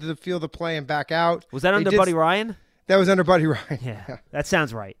into the field of play and back out. Was that under Buddy Ryan? That was under Buddy Ryan. Yeah, that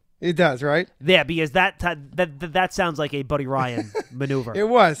sounds right. It does, right? Yeah, because that sounds like a Buddy Ryan maneuver. It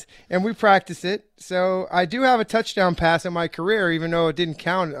was, and we practiced it. So I do have a touchdown pass in my career, even though it didn't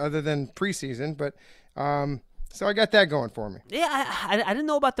count other than preseason. But so I got that going for me. Yeah, I didn't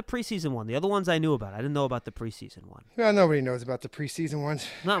know about the preseason one. The other ones I knew about. I didn't know about the preseason one. Well, nobody knows about the preseason ones.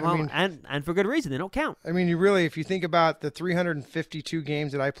 And for good reason. They don't count. I mean, if you think about the 352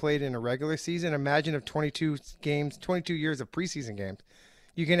 games that I played in a regular season, imagine if 22 years of preseason games.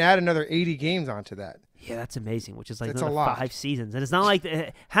 You can add another 80 games onto that. Yeah, that's amazing, which is like that's another 5 seasons. And it's not like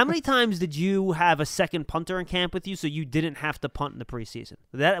how many times did you have a second punter in camp with you so you didn't have to punt in the preseason?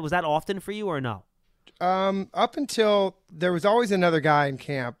 Was that often for you or no? Up until there was always another guy in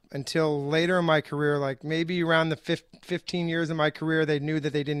camp until later in my career, like maybe around the 15 years of my career, they knew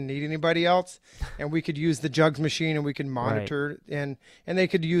that they didn't need anybody else, and we could use the jugs machine and we could monitor and they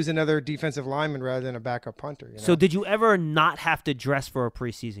could use another defensive lineman rather than a backup punter. You know? So did you ever not have to dress for a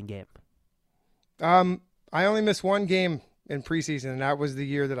preseason game? I only missed one game in preseason, and that was the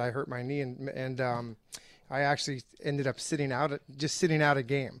year that I hurt my knee, and I actually ended up sitting out a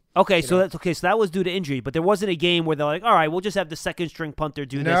game. Okay, so that's okay. So that was due to injury, but there wasn't a game where they're like, "All right, we'll just have the second string punter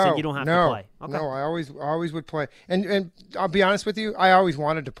do this, and you don't have to play." Okay. No, I always would play, and I'll be honest with you, I always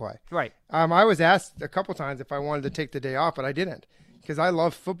wanted to play. Right. I was asked a couple times if I wanted to take the day off, but I didn't because I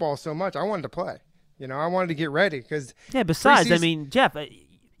love football so much. I wanted to play. I wanted to get ready because. Yeah. Besides, I mean, Jeff.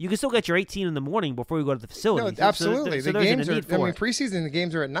 You can still get your 18 in the morning before you go to the facility. No, absolutely. So the games are. I mean, preseason the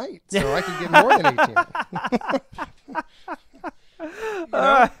games are at night, so I can get more than 18.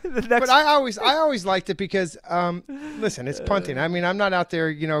 But I always liked it because, listen, it's punting. I mean, I'm not out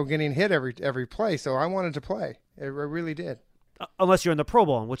there, getting hit every play, so I wanted to play. I really did. Unless you're in the Pro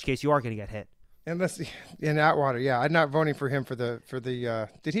Bowl, in which case you are going to get hit. Unless in Atwater, yeah, I'm not voting for him for the.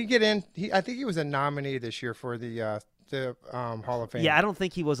 Did he get in? I think he was a nominee this year for the Hall of Fame. Yeah, I don't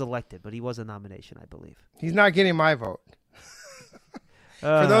think he was elected, but he was a nomination, I believe. He's not getting my vote.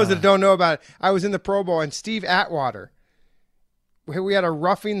 For those that don't know about it, I was in the Pro Bowl, and Steve Atwater, we had a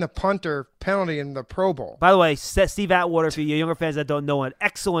roughing the punter penalty in the Pro Bowl. By the way, Steve Atwater, for you younger fans that don't know, an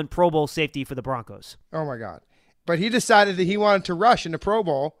excellent Pro Bowl safety for the Broncos. Oh, my God. But he decided that he wanted to rush in the Pro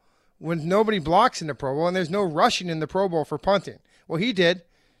Bowl when nobody blocks in the Pro Bowl, and there's no rushing in the Pro Bowl for punting. Well, he did,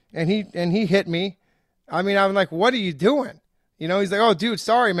 and he hit me. I mean, I'm like, what are you doing? He's like, oh, dude,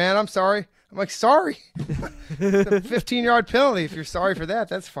 sorry, man. I'm sorry. I'm like, sorry. It's a 15-yard penalty. If you're sorry for that,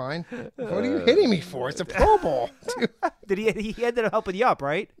 that's fine. What are you hitting me for? It's a Pro Bowl. He ended up helping you up,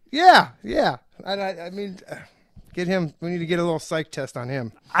 right? Yeah. I mean, get him. We need to get a little psych test on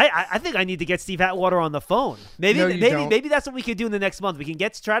him. I think I need to get Steve Atwater on the phone. Maybe that's what we could do in the next month. We can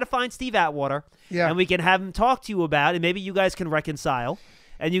try to find Steve Atwater, and we can have him talk to you about it, and maybe you guys can reconcile.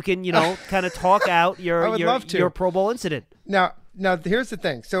 And you can, kind of talk out your Pro Bowl incident. Now, here's the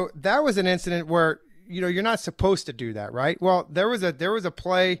thing. So that was an incident where, you're not supposed to do that, right? Well, there was a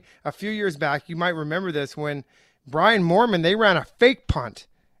play a few years back. You might remember this when Brian Moorman, they ran a fake punt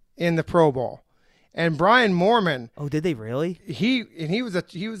in the Pro Bowl. And Brian Moorman. Oh, did they really? He's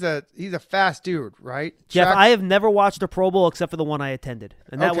a fast dude, right? Jeff, I have never watched a Pro Bowl except for the one I attended,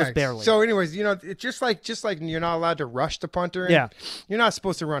 and that was barely. So, anyways, it's just like you're not allowed to rush the punter. Yeah. You're not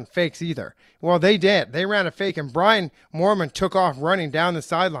supposed to run fakes either. Well, they did. They ran a fake, and Brian Moorman took off running down the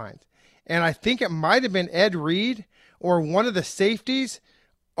sidelines, and I think it might have been Ed Reed or one of the safeties.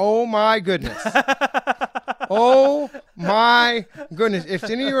 Oh my goodness. Oh my goodness. If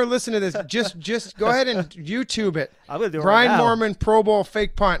any of you are listening to this, just go ahead and YouTube it. I'm going to do it Brian right now. Moorman Pro Bowl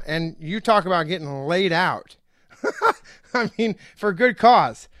fake punt, and you talk about getting laid out. I mean, for good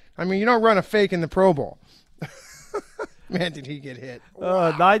cause. I mean, you don't run a fake in the Pro Bowl. Man, did he get hit.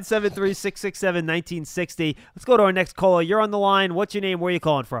 973-667-1960. Let's go to our next caller. You're on the line. What's your name? Where are you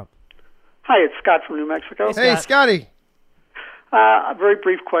calling from? Hi, it's Scott from New Mexico. Hey, Scotty. A very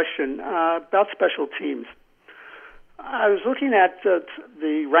brief question about special teams. I was looking at the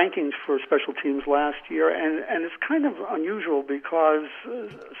rankings for special teams last year, and it's kind of unusual because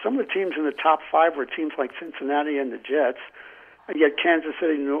some of the teams in the top 5 were teams like Cincinnati and the Jets, and yet Kansas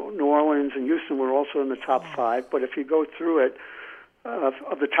City, New Orleans, and Houston were also in the top 5. But if you go through it,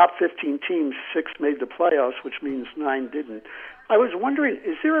 of the top 15 teams, 6 made the playoffs, which means 9 didn't. I was wondering,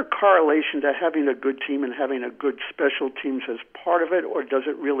 is there a correlation to having a good team and having a good special teams as part of it, or does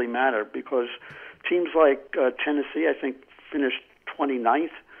it really matter? Because teams like Tennessee, I think, finished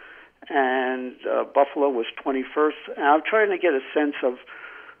 29th, and Buffalo was 21st. And I'm trying to get a sense of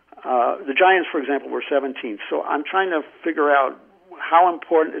the Giants, for example, were 17th. So I'm trying to figure out how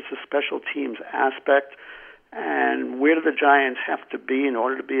important is the special teams aspect, and where do the Giants have to be in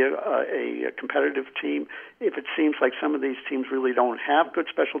order to be a competitive team? If it seems like some of these teams really don't have good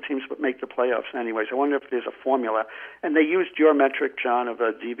special teams but make the playoffs anyways, I wonder if there's a formula. And they used your metric, John, of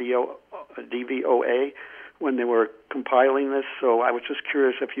a DVOA when they were compiling this. So I was just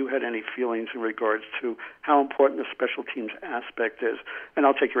curious if you had any feelings in regards to how important the special teams aspect is. And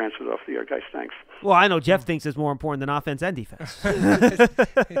I'll take your answers off the air, guys. Thanks. Well, I know Jeff thinks it's more important than offense and defense.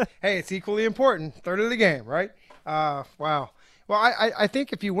 Hey, it's equally important. Third of the game, right? Wow. Well, I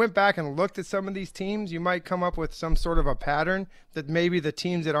think if you went back and looked at some of these teams, you might come up with some sort of a pattern that maybe the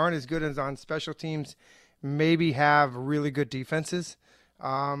teams that aren't as good as on special teams maybe have really good defenses.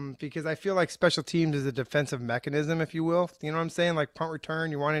 Because I feel like special teams is a defensive mechanism, if you will. You know what I'm saying? Like punt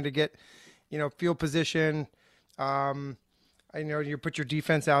return, you're wanting to get, field position. You put your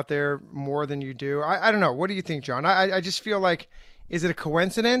defense out there more than you do. I don't know. What do you think, John? I just feel like, is it a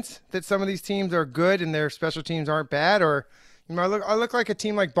coincidence that some of these teams are good and their special teams aren't bad? Or, I look like a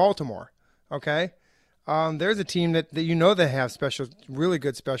team like Baltimore, okay? There's a team that they have really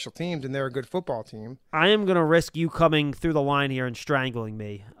good special teams, and they're a good football team. I am going to risk you coming through the line here and strangling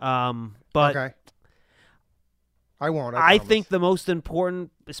me. But okay. I won't. I think the most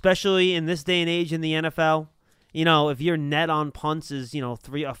important, especially in this day and age in the NFL, if your net on punts is,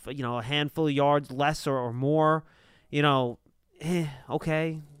 a handful of yards less or more,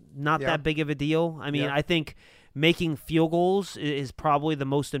 okay, not that big of a deal. I mean, I think making field goals is probably the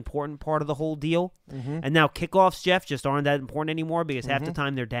most important part of the whole deal. Mm-hmm. And now kickoffs, Jeff, just aren't that important anymore because half the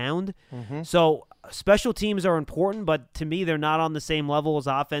time they're downed. Mm-hmm. So special teams are important, but to me they're not on the same level as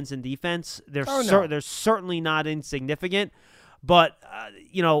offense and defense. They're certainly not insignificant, but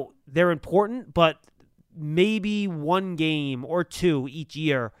they're important, but maybe one game or two each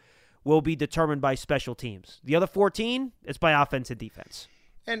year will be determined by special teams. The other 14, it's by offense and defense.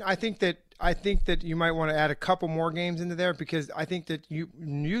 And I think that you might want to add a couple more games into there because I think that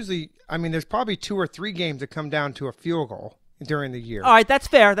there's probably 2 or 3 games that come down to a field goal during the year. All right, that's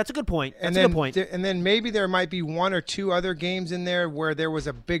fair. That's a good point. That's a good point. And then maybe there might be 1 or 2 other games in there where there was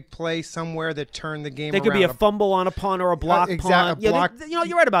a big play somewhere that turned the game around. There could be a fumble on a punt or a block punt. You're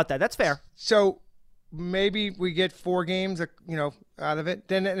right about that. That's fair. So maybe we get 4 games, out of it.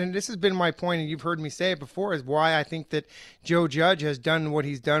 And this has been my point, and you've heard me say it before, is why I think that Joe Judge has done what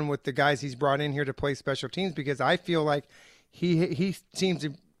he's done with the guys he's brought in here to play special teams, because I feel like he seems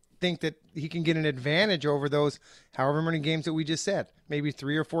to think that he can get an advantage over those however many games that we just said. Maybe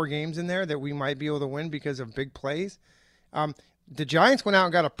 3 or 4 games in there that we might be able to win because of big plays. The Giants went out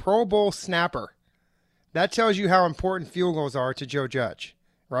and got a Pro Bowl snapper. That tells you how important field goals are to Joe Judge,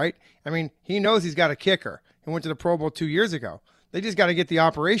 right? I mean, he knows he's got a kicker. He went to the Pro Bowl 2 years ago. They just got to get the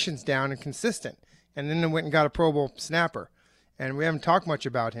operations down and consistent. And then they went and got a Pro Bowl snapper. And we haven't talked much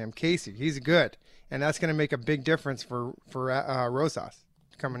about him. Casey, he's good. And that's going to make a big difference for Rosas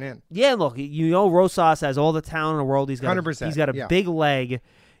coming in. Yeah, look, Rosas has all the talent in the world. He's got 100%. He's got a big leg.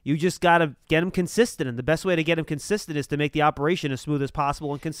 You just got to get him consistent. And the best way to get him consistent is to make the operation as smooth as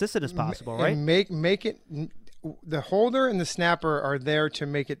possible and consistent as possible, right? And make it – the holder and the snapper are there to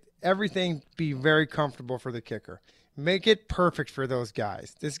make everything be very comfortable for the kicker. Make it perfect for those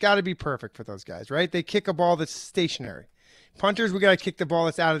guys. It's got to be perfect for those guys, right? They kick a ball that's stationary. Punters, we got to kick the ball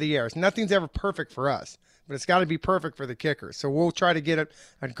that's out of the air. Nothing's ever perfect for us, but it's got to be perfect for the kicker. So we'll try to get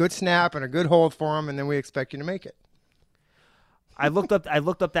a good snap and a good hold for them, and then we expect you to make it. I looked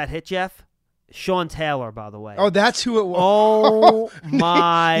up that hit, Jeff. Sean Taylor, by the way. Oh, that's who it was. Oh,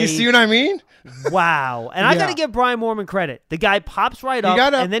 my. You see what I mean? Wow. And I got to give Brian Moorman credit. The guy pops right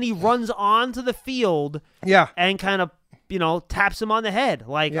up, and then he runs onto the field and kind of taps him on the head.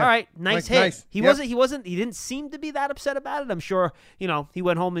 Like, Yeah. all right, nice Like, hit. nice. He Yep. he didn't seem to be that upset about it. I'm sure, he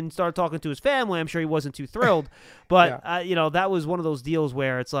went home and started talking to his family. I'm sure he wasn't too thrilled. But, that was one of those deals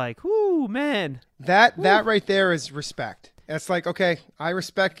where it's like, whoo, man. That right there is respect. It's like, okay, I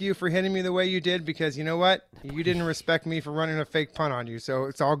respect you for hitting me the way you did because you know what? You didn't respect me for running a fake punt on you, so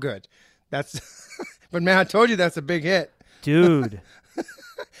it's all good. But man, I told you that's a big hit. Dude.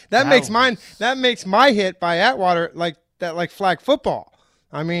 That makes my hit by Atwater like flag football.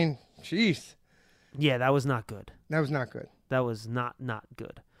 I mean, jeez. Yeah, that was not good. That was not good. That was not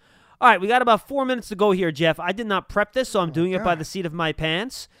good. All right, we got about 4 minutes to go here, Jeff. I did not prep this, so I'm doing it by the seat of my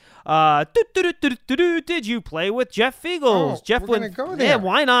pants. Did you play with Jeff Feagles? Oh, Jeff we're gonna go there. Yeah,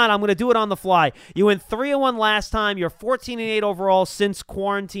 why not? I'm going to do it on the fly. You went 3-1 last time. You're 14-8 overall since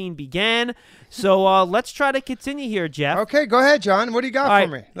quarantine began. So let's try to continue here, Jeff. Okay, go ahead, John. What do you got All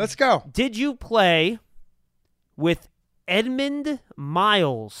for right. me? Let's go. Did you play with Edmund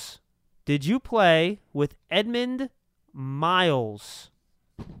Miles? Did you play with Edmund Miles?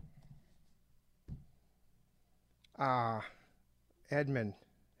 Edmund.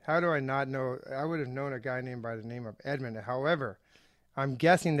 How do I not know? I would have known a guy named by the name of Edmund. However, I'm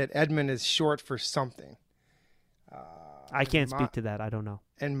guessing that Edmund is short for something. I can't speak to that. I don't know.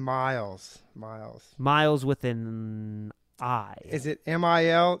 And Miles. Miles with an I. Is it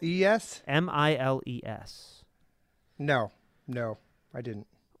Miles? Miles. No, I didn't.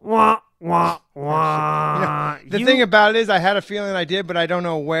 Wah, wah, wah. The thing about it is I had a feeling I did, but I don't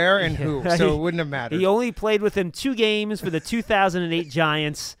know where and who, so it wouldn't have mattered. He only played with him 2 games for the 2008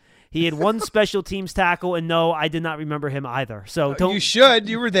 Giants. He had 1 special teams tackle, and no, I did not remember him either. So don't. You should.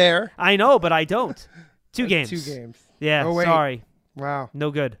 You were there. I know, but I don't. 2 games. 2 games. Yeah, Oh, wait. sorry. Wow. No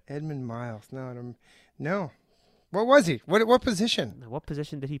good. Edmund Miles. No. What was he? What position? What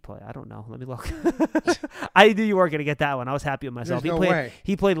position did he play? I don't know. Let me look. I knew you weren't going to get that one. I was happy with myself. There's no way.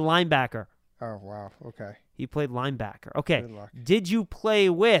 He played linebacker. Oh, wow. Okay. He played linebacker. Okay. Good luck. Did you play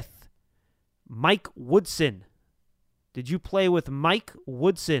with Mike Woodson? Did you play with Mike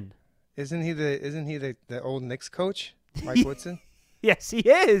Woodson? Isn't he the old Knicks coach, Mike Woodson? Yes, he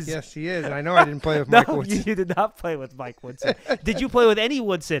is. Yes, he is. And I know I didn't play with Mike No, Woodson. you did not play with Mike Woodson. Did you play with any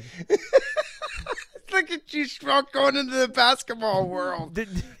Woodson? Look at you, Strunk, going into the basketball world.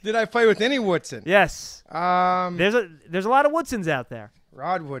 Did I play with any Woodson? Yes. There's There's a lot of Woodsons out there.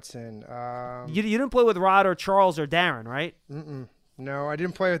 Rod Woodson. You didn't play with Rod or Charles or Darren, right? No, I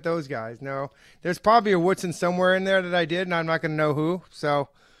didn't play with those guys. No. There's probably a Woodson somewhere in there that I did, and I'm not going to know who. So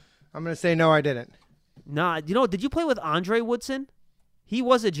I'm going to say no, I didn't. Nah. Did you play with Andre Woodson? He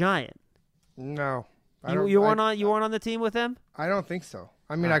was a Giant. No. You weren't on the team with him? I don't think so.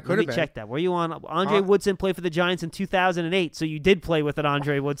 I mean, I could have Let been. me check that. Were you on? Andre Woodson played for the Giants in 2008, so you did play with an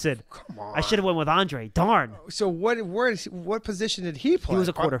Andre Woodson. Come on. I should have went with Andre. Darn. So what position did he play? He was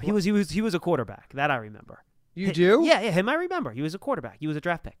a quarter. He was a quarterback. That I remember. You do? Yeah, him I remember. He was a quarterback. He was a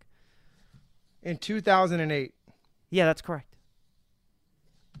draft pick. In 2008. Yeah, that's correct.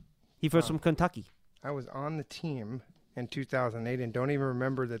 He was from Kentucky. I was on the team in 2008 and don't even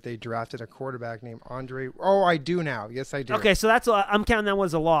remember that they drafted a quarterback named Andre. Oh, I do now. Yes, I do. Okay, so I'm counting that one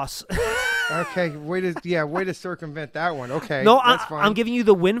as a loss. Okay, way to circumvent that one. Okay, No, that's fine. I'm giving you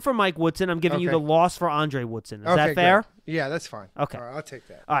the win for Mike Woodson. I'm giving you Okay. the loss for Andre Woodson. Is Okay, that fair? good. Yeah, that's fine. Okay. All right, I'll take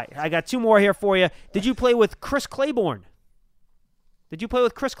that. All right, I got 2 more here for you. Did you play with Chris Claiborne? Did you play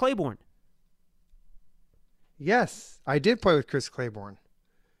with Chris Claiborne? Yes, I did play with Chris Claiborne.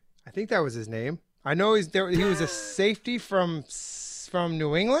 I think that was his name. I know he was a safety from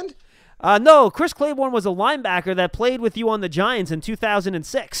New England. No, Chris Claiborne was a linebacker that played with you on the Giants in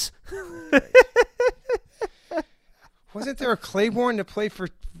 2006. Wasn't there a Claiborne that played for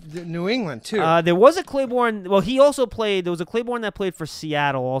New England too? There was a Claiborne. Well, he also played. There was a Claiborne that played for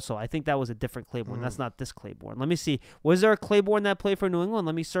Seattle also. I think that was a different Claiborne. That's not this Claiborne. Let me see. Was there a Claiborne that played for New England?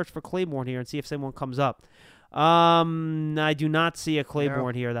 Let me search for Claiborne here and see if someone comes up. I do not see a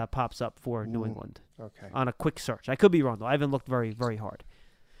Claiborne here that pops up for New England. Okay. On a quick search. I could be wrong, though. I haven't looked very, very hard.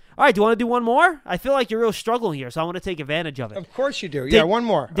 All right, do you want to do one more? I feel like you're real struggling here, so I want to take advantage of it. Of course you do. Yeah, one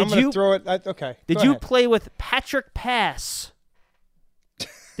more. I'm going to throw it. Okay. Did you play with Patrick Pass?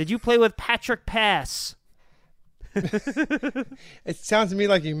 Did you play with Patrick Pass? It sounds to me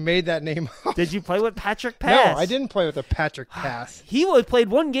like you made that name up. Did you play with Patrick Pass? No, I didn't play with a Patrick Pass. He played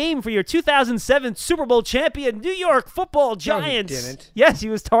 1 game for your 2007 Super Bowl champion New York Football Giants. No, he didn't. Yes, he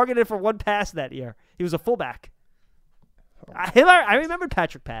was targeted for 1 pass that year. He was a fullback. I remembered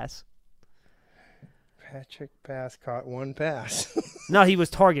Patrick Pass. Patrick Pass caught 1 pass. No, he was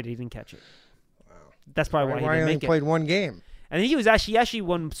targeted. He didn't catch it. Wow. That's probably why he didn't only make it. played 1 game. And he actually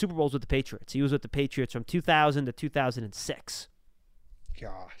won Super Bowls with the Patriots. He was with the Patriots from 2000 to 2006.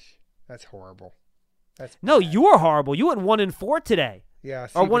 Gosh, that's horrible. No, you were horrible. You went 1-4 today. Yeah,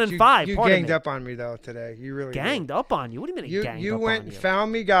 or 1-5. You ganged up on me though today. You really ganged up on you. What do you mean? You ganged up went on you? and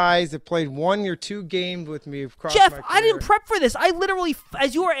found me guys that played 1 or 2 games with me across Jeff, my career. I didn't prep for this. I literally,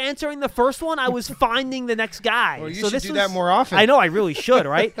 as you were answering the first one, I was finding the next guy. Well, you so should do that more often. I know, I really should,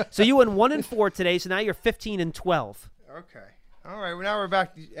 right? So you went 1-4 today. So now you're 15-12. Okay. All right. Well, now we're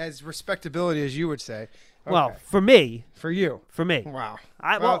back as respectability, as you would say. Okay. Well, for me. For you. For me. Wow.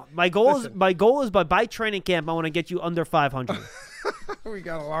 My goal is by training camp, I want to get you under 500. We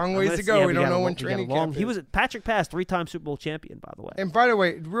got a long ways to go. We don't know when training camp is. He was Patrick Pass, 3-time Super Bowl champion, by the way. And by the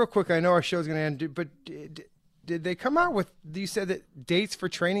way, real quick, I know our show's going to end, but did they come out with? You said that dates for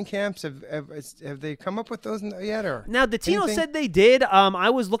training camps have they come up with those yet? Or now, Dottino anything? said they did. I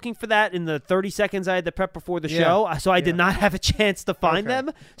was looking for that in the 30 seconds I had to prep before the show, so I did not have a chance to find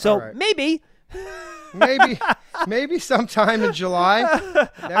them. So maybe. Maybe sometime in July.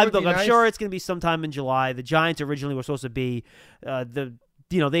 I'm sure it's going to be sometime in July. The Giants originally were supposed to be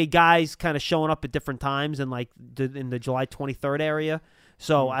they had guys kind of showing up at different times in in the July 23rd area.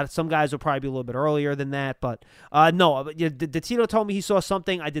 So some guys will probably be a little bit earlier than that. But no, Dottino told me he saw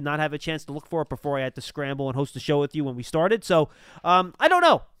something. I did not have a chance to look for it before I had to scramble and host the show with you when we started. So I don't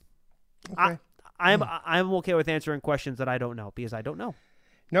know. Okay. I'm okay with answering questions that I don't know because I don't know.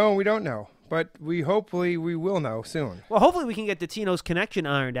 No, we don't know, but hopefully we will know soon. Well, hopefully we can get Dottino's connection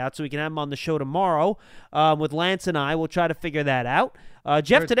ironed out so we can have him on the show tomorrow with Lance and I. We'll try to figure that out.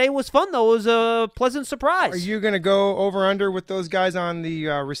 Jeff, today was fun, though. It was a pleasant surprise. Are you going to go over-under with those guys on the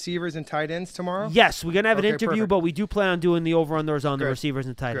receivers and tight ends tomorrow? Yes, we're going to have an interview, perfect. but we do plan on doing the over-unders on the receivers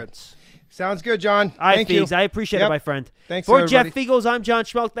and tight ends. Sounds good, John. All right, Thank you. I appreciate it, my friend. Thanks, For everybody. Jeff Feagles, I'm John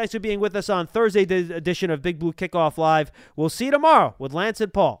Schmelk. Thanks for being with us on Thursday's edition of Big Blue Kickoff Live. We'll see you tomorrow with Lance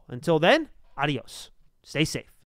and Paul. Until then, adios. Stay safe.